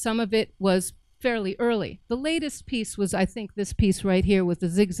 Some of it was fairly early. The latest piece was, I think, this piece right here with the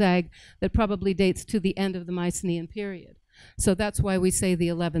zigzag that probably dates to the end of the Mycenaean period. So that's why we say the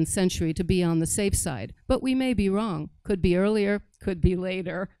 11th century, to be on the safe side. But we may be wrong. Could be earlier, could be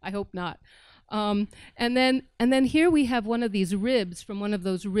later. I hope not. And then here we have one of these ribs from one of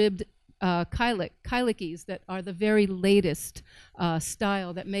those ribbed kylakes that are the very latest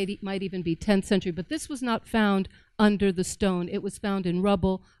style that might even be 10th century. But this was not found under the stone. It was found in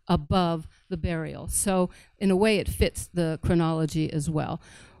rubble above the burial. So in a way, it fits the chronology as well.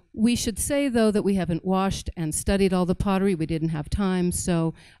 We should say, though, that we haven't washed and studied all the pottery. We didn't have time,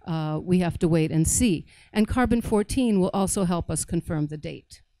 so we have to wait and see. And carbon-14 will also help us confirm the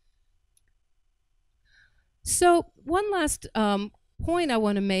date. So one last point I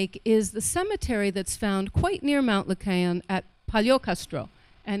want to make is the cemetery that's found quite near Mount Lykaion at Paliokastro.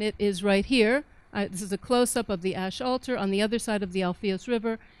 And it is right here. This is a close-up of the ash altar. On the other side of the Alpheus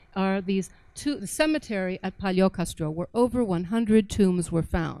River are the cemetery at Paliokastro, where over 100 tombs were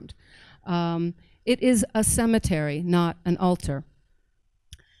found. It is a cemetery, not an altar.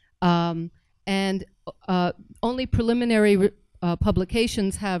 And only preliminary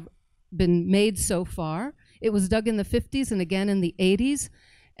publications have been made so far. It was dug in the 50s and again in the 80s.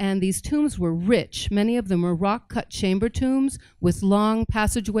 And these tombs were rich. Many of them were rock-cut chamber tombs with long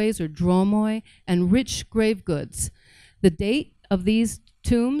passageways or dromoi and rich grave goods. The date of these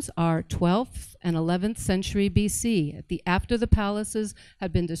tombs are 12th and 11th century BC, after the palaces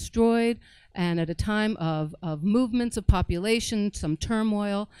had been destroyed and at a time of movements of population, some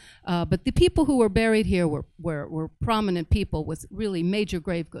turmoil. But the people who were buried here were prominent people with really major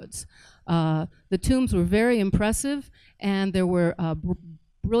grave goods. The tombs were very impressive, and there were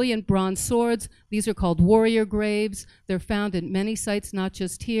brilliant bronze swords. These are called warrior graves. They're found in many sites, not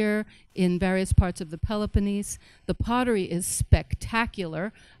just here, in various parts of the Peloponnese. The pottery is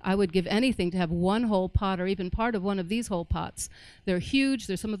spectacular. I would give anything to have one whole pot or even part of one of these whole pots. They're huge.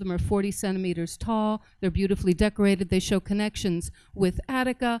 Some of them are 40 centimeters tall. They're beautifully decorated. They show connections with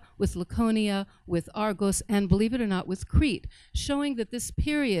Attica, with Laconia, with Argos, and believe it or not, with Crete, showing that this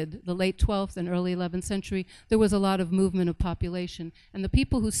period, the late 12th and early 11th century, there was a lot of movement of population. And the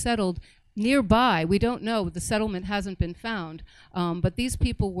people who settled nearby, we don't know, the settlement hasn't been found, but these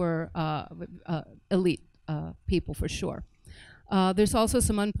people were elite people for sure. There's also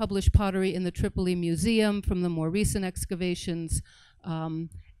some unpublished pottery in the Tripoli Museum from the more recent excavations,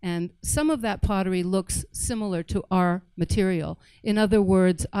 and some of that pottery looks similar to our material. In other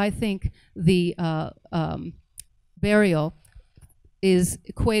words, I think the burial is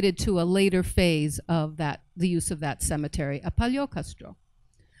equated to a later phase of the use of that cemetery, a Paliokastro.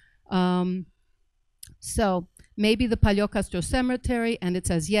 So maybe the Paliokastro cemetery and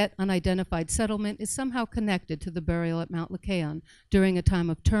its as yet unidentified settlement is somehow connected to the burial at Mount Lykaion during a time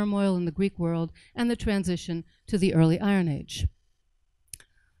of turmoil in the Greek world and the transition to the early Iron Age.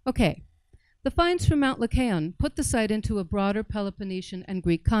 Okay, the finds from Mount Lykaion put the site into a broader Peloponnesian and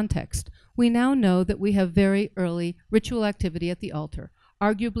Greek context. We now know that we have very early ritual activity at the altar,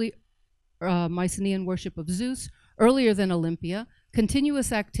 arguably Mycenaean worship of Zeus, earlier than Olympia,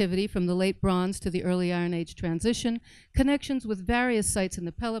 continuous activity from the late Bronze to the early Iron Age transition, connections with various sites in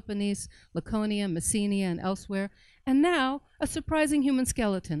the Peloponnese, Laconia, Messenia, and elsewhere, and now a surprising human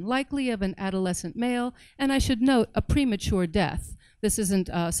skeleton, likely of an adolescent male, and I should note, a premature death. This isn't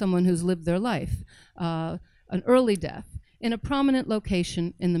someone who's lived their life, an early death, in a prominent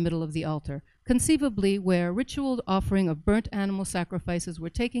location in the middle of the altar, conceivably where ritual offering of burnt animal sacrifices were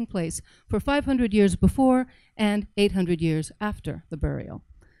taking place for 500 years before and 800 years after the burial.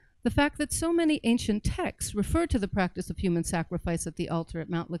 The fact that so many ancient texts refer to the practice of human sacrifice at the altar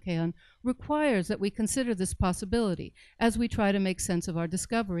at Mount Lykaion requires that we consider this possibility as we try to make sense of our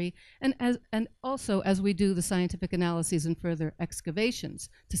discovery and also as we do the scientific analyses and further excavations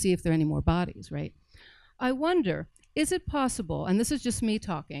to see if there are any more bodies, right? I wonder, is it possible, and this is just me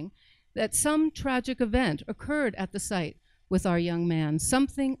talking, that some tragic event occurred at the site with our young man,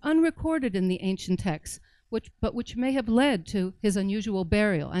 something unrecorded in the ancient texts, but which may have led to his unusual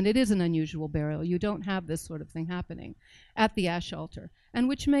burial, and it is an unusual burial, you don't have this sort of thing happening, at the ash altar, and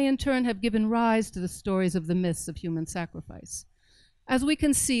which may in turn have given rise to the stories of the myths of human sacrifice. As we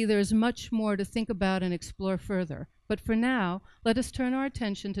can see, there's much more to think about and explore further, but for now, let us turn our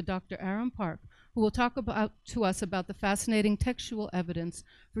attention to Dr. Arum Park, who will talk to us about the fascinating textual evidence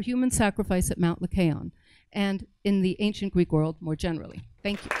for human sacrifice at Mount Lykaion and in the ancient Greek world more generally.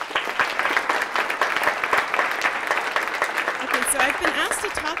 Thank you. Okay, so I've been asked to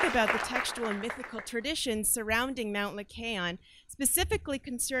talk about the textual and mythical traditions surrounding Mount Lykaion, specifically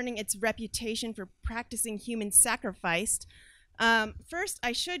concerning its reputation for practicing human sacrifice. First,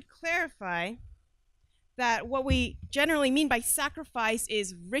 I should clarify that what we generally mean by sacrifice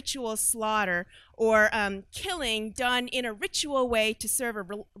is ritual slaughter or killing done in a ritual way to serve a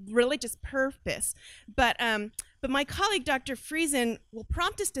religious purpose. But my colleague, Dr. Friesen, will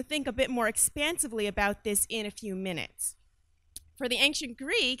prompt us to think a bit more expansively about this in a few minutes. For the ancient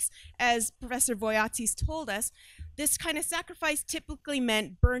Greeks, as Professor Voyatzis told us, this kind of sacrifice typically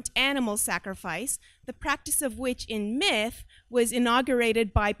meant burnt animal sacrifice, the practice of which in myth was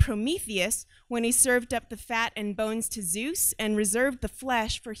inaugurated by Prometheus when he served up the fat and bones to Zeus and reserved the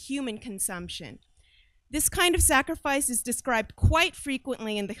flesh for human consumption. This kind of sacrifice is described quite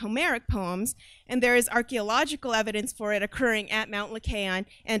frequently in the Homeric poems, and there is archaeological evidence for it occurring at Mount Lykaion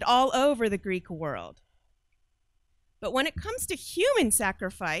and all over the Greek world. But when it comes to human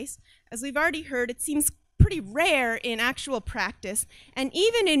sacrifice, as we've already heard, it seems pretty rare in actual practice, and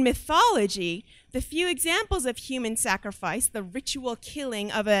even in mythology, the few examples of human sacrifice, the ritual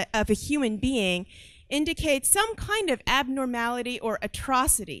killing of a human being, indicate some kind of abnormality or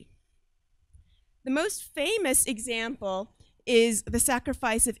atrocity. The most famous example is the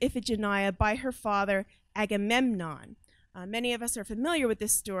sacrifice of Iphigenia by her father Agamemnon. Many of us are familiar with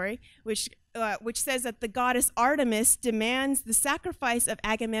this story, which says that the goddess Artemis demands the sacrifice of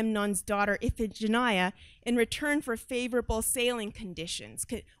Agamemnon's daughter Iphigenia in return for favorable sailing conditions,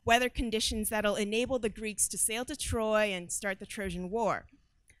 weather conditions that'll enable the Greeks to sail to Troy and start the Trojan War.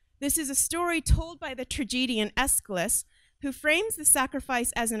 This is a story told by the tragedian Aeschylus, who frames the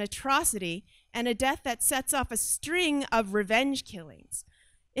sacrifice as an atrocity and a death that sets off a string of revenge killings.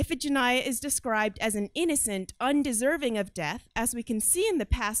 Iphigenia is described as an innocent, undeserving of death, as we can see in the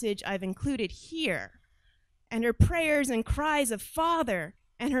passage I've included here. And her prayers and cries of "Father,"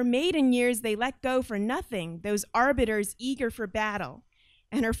 and her maiden years they let go for nothing, those arbiters eager for battle.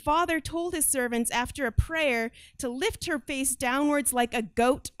 And her father told his servants after a prayer to lift her face downwards like a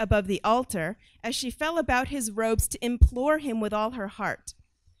goat above the altar, as she fell about his robes to implore him with all her heart.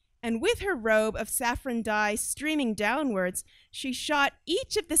 And with her robe of saffron dye streaming downwards, she shot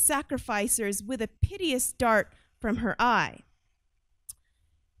each of the sacrificers with a piteous dart from her eye.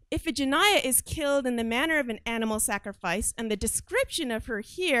 Iphigenia is killed in the manner of an animal sacrifice, and the description of her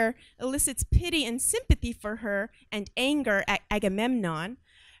here elicits pity and sympathy for her and anger at Agamemnon.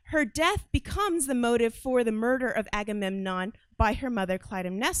 Her death becomes the motive for the murder of Agamemnon by her mother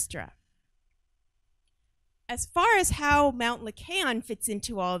Clytemnestra. As far as how Mount Lykaion fits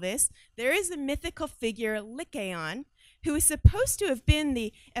into all this, there is a mythical figure, Lykaion, who is supposed to have been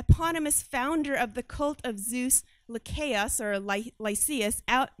the eponymous founder of the cult of Zeus, Lykaios, or Lycaeus,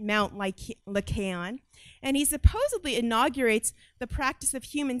 at Mount Lykaion, and he supposedly inaugurates the practice of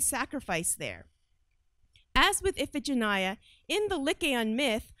human sacrifice there. As with Iphigenia, in the Lykaion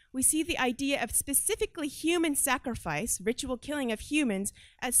myth, we see the idea of specifically human sacrifice, ritual killing of humans,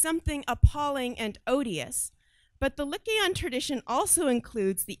 as something appalling and odious. But the Lykaion tradition also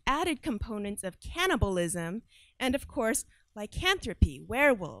includes the added components of cannibalism and, of course, lycanthropy,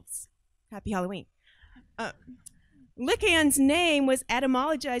 werewolves. Happy Halloween. Lycaon's name was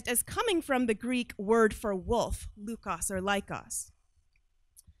etymologized as coming from the Greek word for wolf, lukos or lykos.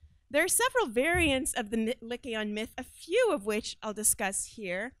 There are several variants of the Lykaion myth, a few of which I'll discuss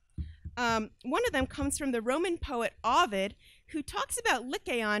here. One of them comes from the Roman poet Ovid, who talks about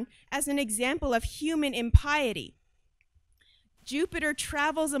Lykaion as an example of human impiety. Jupiter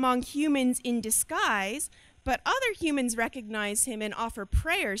travels among humans in disguise, but other humans recognize him and offer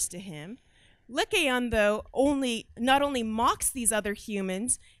prayers to him. Lykaion, though, not only mocks these other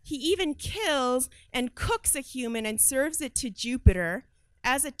humans, he even kills and cooks a human and serves it to Jupiter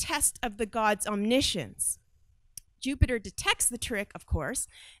as a test of the god's omniscience. Jupiter detects the trick, of course,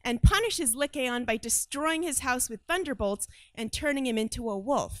 and punishes Lykaion by destroying his house with thunderbolts and turning him into a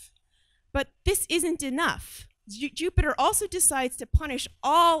wolf. But this isn't enough. Jupiter also decides to punish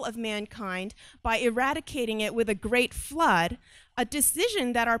all of mankind by eradicating it with a great flood, a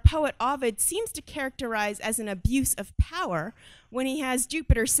decision that our poet Ovid seems to characterize as an abuse of power when he has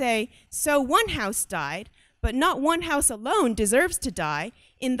Jupiter say, "So one house died, but not one house alone deserves to die.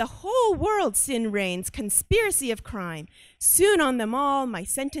 In the whole world sin reigns, conspiracy of crime. Soon on them all my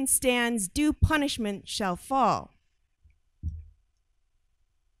sentence stands, due punishment shall fall."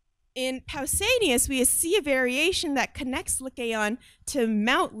 In Pausanias, we see a variation that connects Lykaion to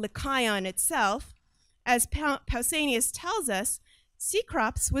Mount Lykaion itself. As Pausanias tells us,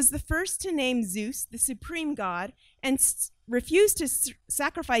 Cecrops was the first to name Zeus, the supreme god, and refused to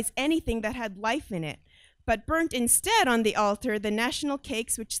sacrifice anything that had life in it, but burnt instead on the altar the national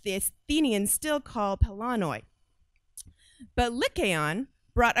cakes which the Athenians still call Pelanoi. But Lykaion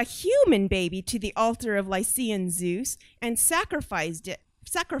brought a human baby to the altar of Lycian Zeus and sacrificed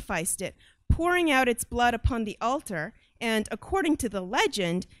it, pouring out its blood upon the altar, and according to the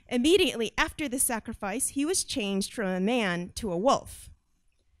legend, immediately after the sacrifice, he was changed from a man to a wolf.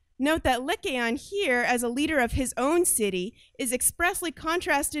 Note that Lykaion here, as a leader of his own city, is expressly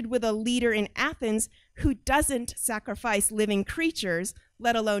contrasted with a leader in Athens who doesn't sacrifice living creatures,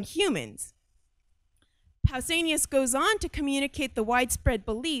 let alone humans. Pausanias goes on to communicate the widespread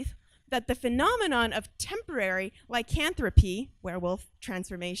belief that the phenomenon of temporary lycanthropy, werewolf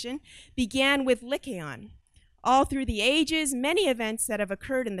transformation, began with Lykaion. All through the ages, many events that have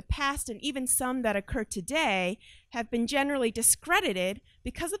occurred in the past and even some that occur today have been generally discredited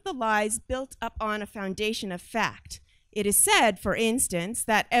because of the lies built up on a foundation of fact. It is said, for instance,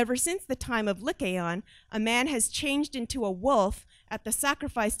 that ever since the time of Lykaion, a man has changed into a wolf at the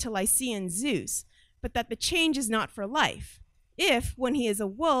sacrifice to Lycaean Zeus, but that the change is not for life. If, when he is a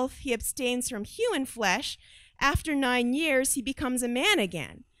wolf, he abstains from human flesh, after 9 years he becomes a man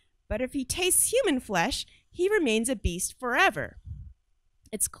again. But if he tastes human flesh, he remains a beast forever.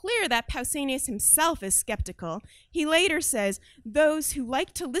 It's clear that Pausanias himself is skeptical. He later says, those who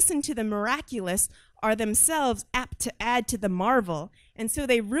like to listen to the miraculous are themselves apt to add to the marvel, and so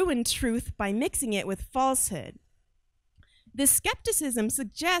they ruin truth by mixing it with falsehood. This skepticism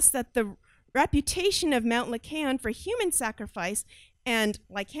suggests that the reputation of Mount Lykaion for human sacrifice and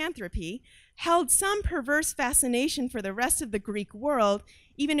lycanthropy held some perverse fascination for the rest of the Greek world,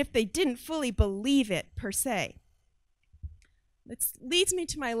 even if they didn't fully believe it per se. This leads me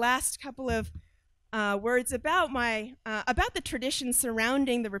to my last couple of words about the tradition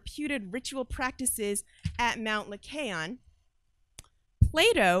surrounding the reputed ritual practices at Mount Lykaion.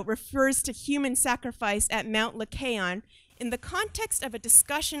 Plato refers to human sacrifice at Mount Lykaion in the context of a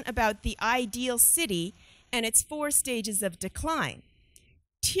discussion about the ideal city and its 4 stages of decline.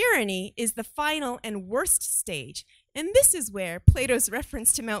 Tyranny is the final and worst stage, and this is where Plato's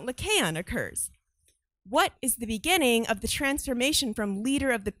reference to Mount Lykaion occurs. What is the beginning of the transformation from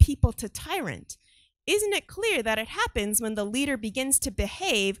leader of the people to tyrant? Isn't it clear that it happens when the leader begins to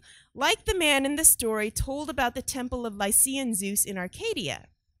behave like the man in the story told about the temple of Lycaean Zeus in Arcadia?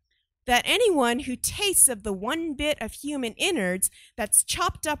 That anyone who tastes of the one bit of human innards that's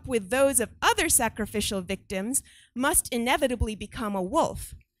chopped up with those of other sacrificial victims must inevitably become a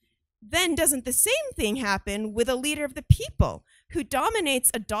wolf. Then doesn't the same thing happen with a leader of the people who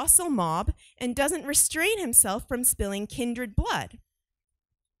dominates a docile mob and doesn't restrain himself from spilling kindred blood?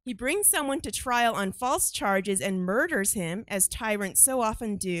 He brings someone to trial on false charges and murders him, as tyrants so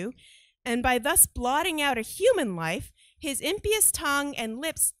often do, and by thus blotting out a human life, his impious tongue and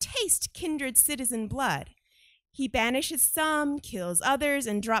lips taste kindred citizen blood. He banishes some, kills others,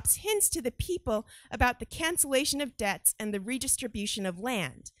 and drops hints to the people about the cancellation of debts and the redistribution of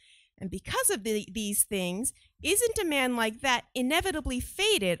land. And because of these things, isn't a man like that inevitably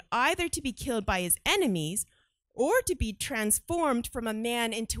fated either to be killed by his enemies or to be transformed from a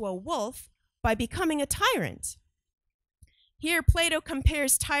man into a wolf by becoming a tyrant? Here, Plato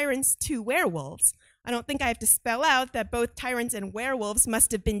compares tyrants to werewolves. I don't think I have to spell out that both tyrants and werewolves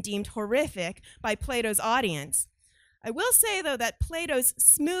must have been deemed horrific by Plato's audience. I will say, though, that Plato's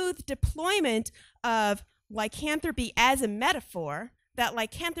smooth deployment of lycanthropy as a metaphor, that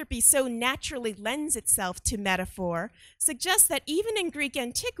lycanthropy so naturally lends itself to metaphor, suggests that even in Greek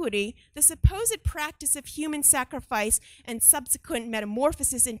antiquity, the supposed practice of human sacrifice and subsequent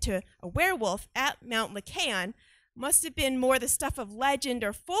metamorphosis into a werewolf at Mount Lykaion must have been more the stuff of legend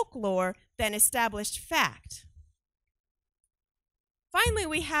or folklore than established fact. Finally,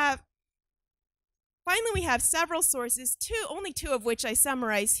 we have several sources, only two of which I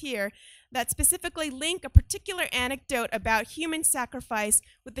summarize here, that specifically link a particular anecdote about human sacrifice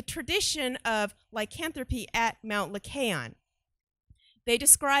with the tradition of lycanthropy at Mount Lykaion. They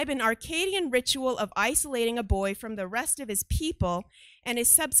describe an Arcadian ritual of isolating a boy from the rest of his people and his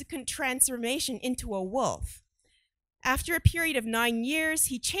subsequent transformation into a wolf. After a period of 9 years,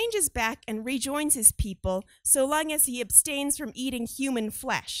 he changes back and rejoins his people, so long as he abstains from eating human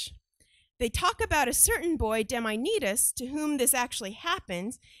flesh. They talk about a certain boy, Deminidas, to whom this actually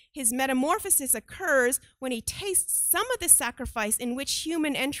happens. His metamorphosis occurs when he tastes some of the sacrifice in which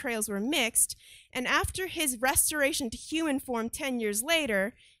human entrails were mixed, and after his restoration to human form 10 years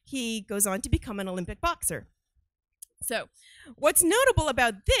later, he goes on to become an Olympic boxer. So, what's notable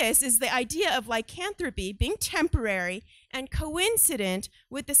about this is the idea of lycanthropy being temporary and coincident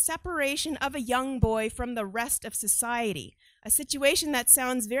with the separation of a young boy from the rest of society, a situation that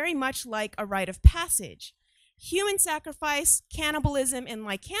sounds very much like a rite of passage. Human sacrifice, cannibalism, and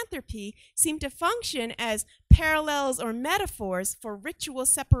lycanthropy seem to function as parallels or metaphors for ritual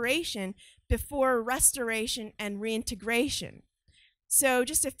separation before restoration and reintegration. So,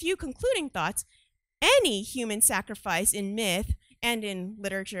 just a few concluding thoughts. Any human sacrifice in myth and in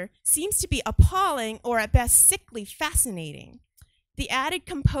literature seems to be appalling or at best sickly fascinating. the added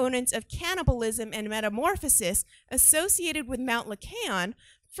components of cannibalism and metamorphosis associated with Mount Lykaion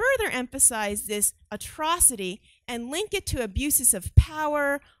further emphasize this atrocity and link it to abuses of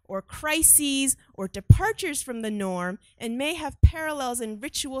power or crises or departures from the norm, and may have parallels in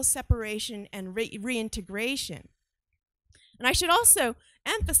ritual separation and reintegration. And I should also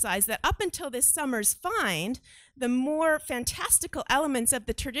emphasize that up until this summer's find, the more fantastical elements of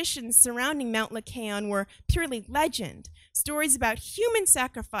the traditions surrounding Mount Lykaion were purely legend. Stories about human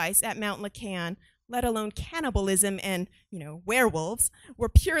sacrifice at Mount Lykaion, let alone cannibalism and, werewolves, were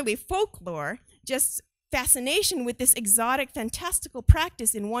purely folklore, just fascination with this exotic, fantastical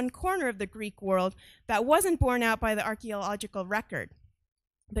practice in one corner of the Greek world that wasn't borne out by the archaeological record.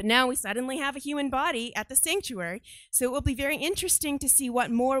 But now we suddenly have a human body at the sanctuary, so it will be very interesting to see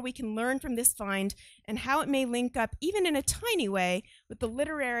what more we can learn from this find and how it may link up, even in a tiny way, with the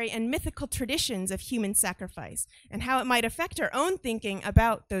literary and mythical traditions of human sacrifice, and how it might affect our own thinking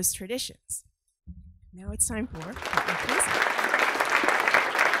about those traditions. Now it's time for Courtney.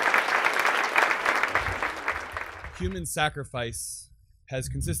 Human sacrifice has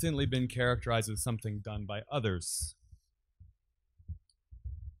consistently been characterized as something done by others.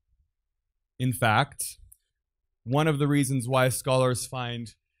 In fact, one of the reasons why scholars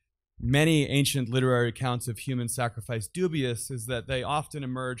find many ancient literary accounts of human sacrifice dubious is that they often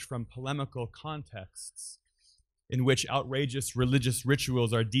emerge from polemical contexts in which outrageous religious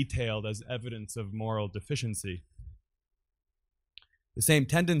rituals are detailed as evidence of moral deficiency. The same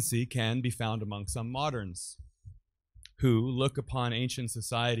tendency can be found among some moderns, who look upon ancient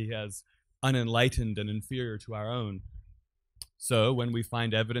society as unenlightened and inferior to our own. So when we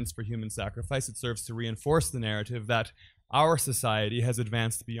find evidence for human sacrifice, it serves to reinforce the narrative that our society has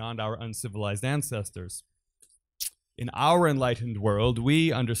advanced beyond our uncivilized ancestors. In our enlightened world,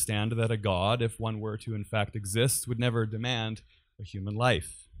 we understand that a god, if one were to in fact exist, would never demand a human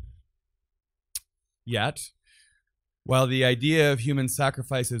life. Yet, while the idea of human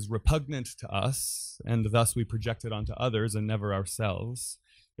sacrifice is repugnant to us, and thus we project it onto others and never ourselves,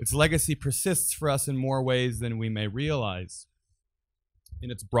 its legacy persists for us in more ways than we may realize. In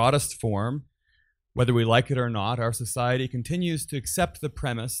its broadest form, whether we like it or not, our society continues to accept the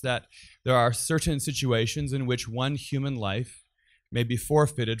premise that there are certain situations in which one human life may be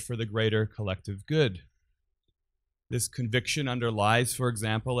forfeited for the greater collective good. This conviction underlies, for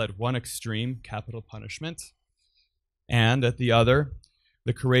example, at one extreme, capital punishment, and at the other,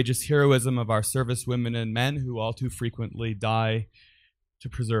 the courageous heroism of our service women and men who all too frequently die to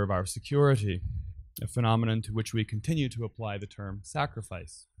preserve our security, a phenomenon to which we continue to apply the term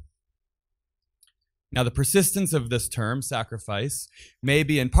sacrifice. Now, the persistence of this term, sacrifice, may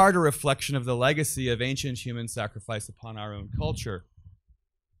be in part a reflection of the legacy of ancient human sacrifice upon our own culture.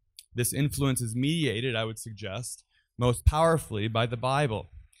 This influence is mediated, I would suggest, most powerfully by the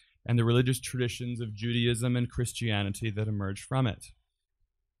Bible and the religious traditions of Judaism and Christianity that emerge from it.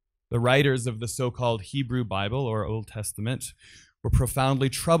 The writers of the so-called Hebrew Bible, or Old Testament, were profoundly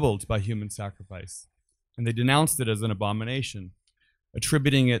troubled by human sacrifice, and they denounced it as an abomination,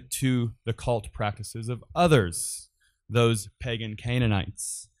 attributing it to the cult practices of others, those pagan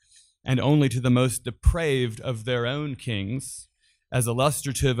Canaanites, and only to the most depraved of their own kings, as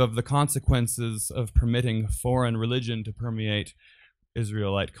illustrative of the consequences of permitting foreign religion to permeate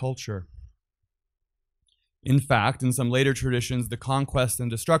Israelite culture. In fact, in some later traditions, the conquest and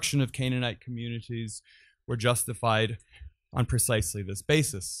destruction of Canaanite communities were justified on precisely this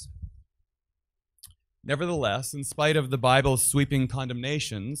basis. Nevertheless, in spite of the Bible's sweeping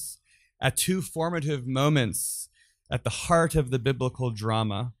condemnations, at two formative moments at the heart of the biblical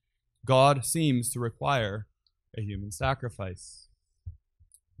drama, God seems to require a human sacrifice.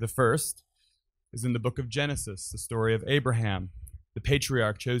 The first is in the book of Genesis, the story of Abraham, the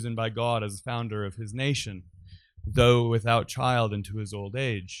patriarch chosen by God as founder of his nation, though without child into his old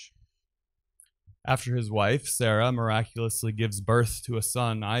age. After his wife, Sarah, miraculously gives birth to a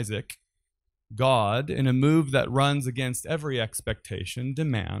son, Isaac, God, in a move that runs against every expectation,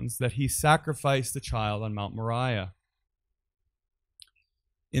 demands that he sacrifice the child on Mount Moriah.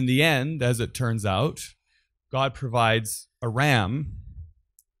 In the end, as it turns out, God provides a ram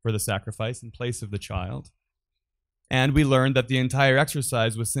for the sacrifice in place of the child, and we learn that the entire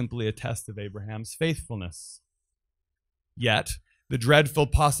exercise was simply a test of Abraham's faithfulness. Yet, the dreadful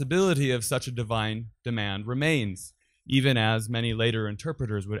possibility of such a divine demand remains, even as many later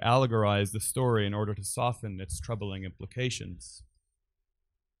interpreters would allegorize the story in order to soften its troubling implications.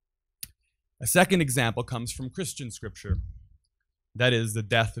 A second example comes from Christian scripture, that is, the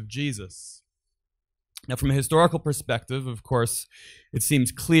death of Jesus. Now, from a historical perspective, of course, it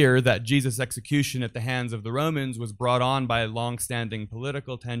seems clear that Jesus' execution at the hands of the Romans was brought on by long-standing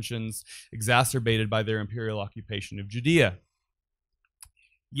political tensions exacerbated by their imperial occupation of Judea.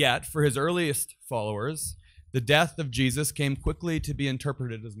 Yet, for his earliest followers, the death of Jesus came quickly to be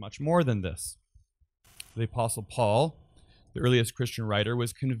interpreted as much more than this. The Apostle Paul, the earliest Christian writer,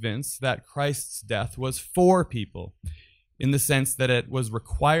 was convinced that Christ's death was for people, in the sense that it was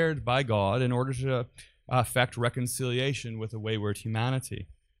required by God in order to effect reconciliation with a wayward humanity.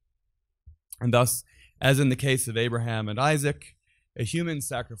 And thus, as in the case of Abraham and Isaac, a human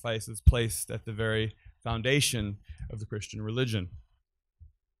sacrifice is placed at the very foundation of the Christian religion.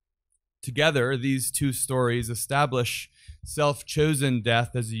 Together, these two stories establish self-chosen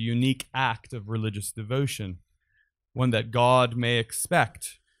death as a unique act of religious devotion, one that God may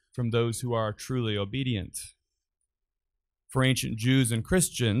expect from those who are truly obedient. For ancient Jews and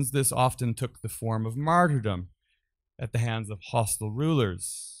Christians, this often took the form of martyrdom at the hands of hostile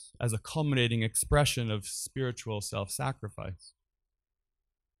rulers, as a culminating expression of spiritual self-sacrifice.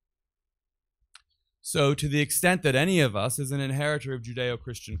 So, to the extent that any of us is an inheritor of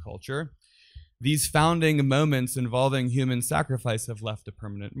Judeo-Christian culture, these founding moments involving human sacrifice have left a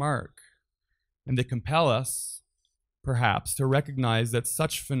permanent mark, and they compel us, perhaps, to recognize that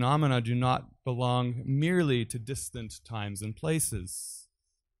such phenomena do not belong merely to distant times and places,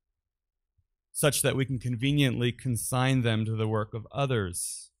 such that we can conveniently consign them to the work of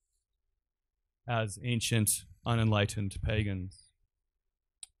others as ancient, unenlightened pagans.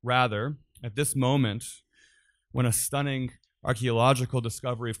 Rather, at this moment, when a stunning archaeological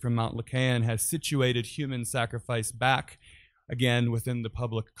discovery from Mount Lykaion has situated human sacrifice back again within the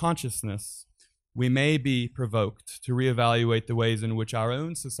public consciousness, we may be provoked to reevaluate the ways in which our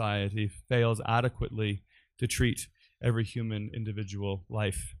own society fails adequately to treat every human individual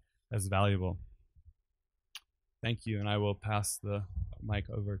life as valuable. Thank you, and I will pass the mic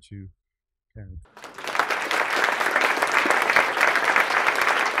over to Karen.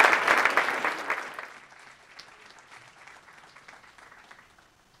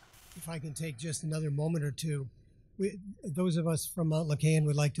 If I can take just another moment or two. Those of us from Mount Lykaion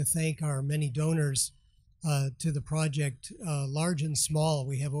would like to thank our many donors to the project, large and small.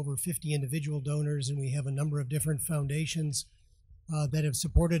 We have over 50 individual donors, and we have a number of different foundations that have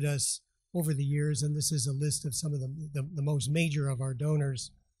supported us over the years, and this is a list of some of the most major of our donors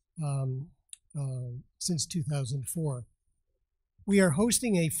since 2004. We are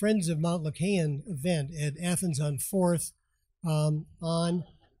hosting a Friends of Mount Lykaion event at Athens on 4th on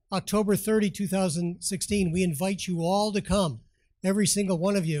October 30, 2016. We invite you all to come, every single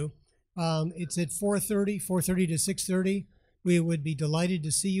one of you. It's at 4:30 to 6:30. We would be delighted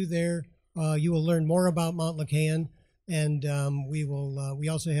to see you there. You will learn more about Mount Lykaion, and we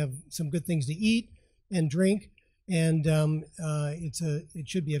also have some good things to eat and drink, and it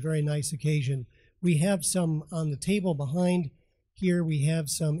should be a very nice occasion. We have some on the table behind here. We have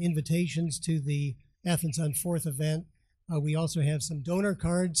some invitations to the Athens on 4th event. We also have some donor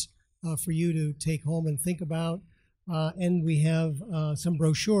cards for you to take home and think about. And we have some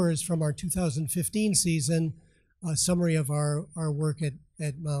brochures from our 2015 season, a summary of our work at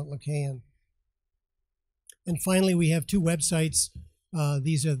Mount Lykaion. And finally, we have two websites.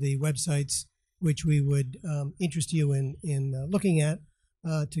 These are the websites which we would interest you in looking at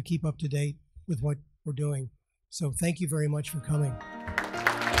to keep up to date with what we're doing. So thank you very much for coming.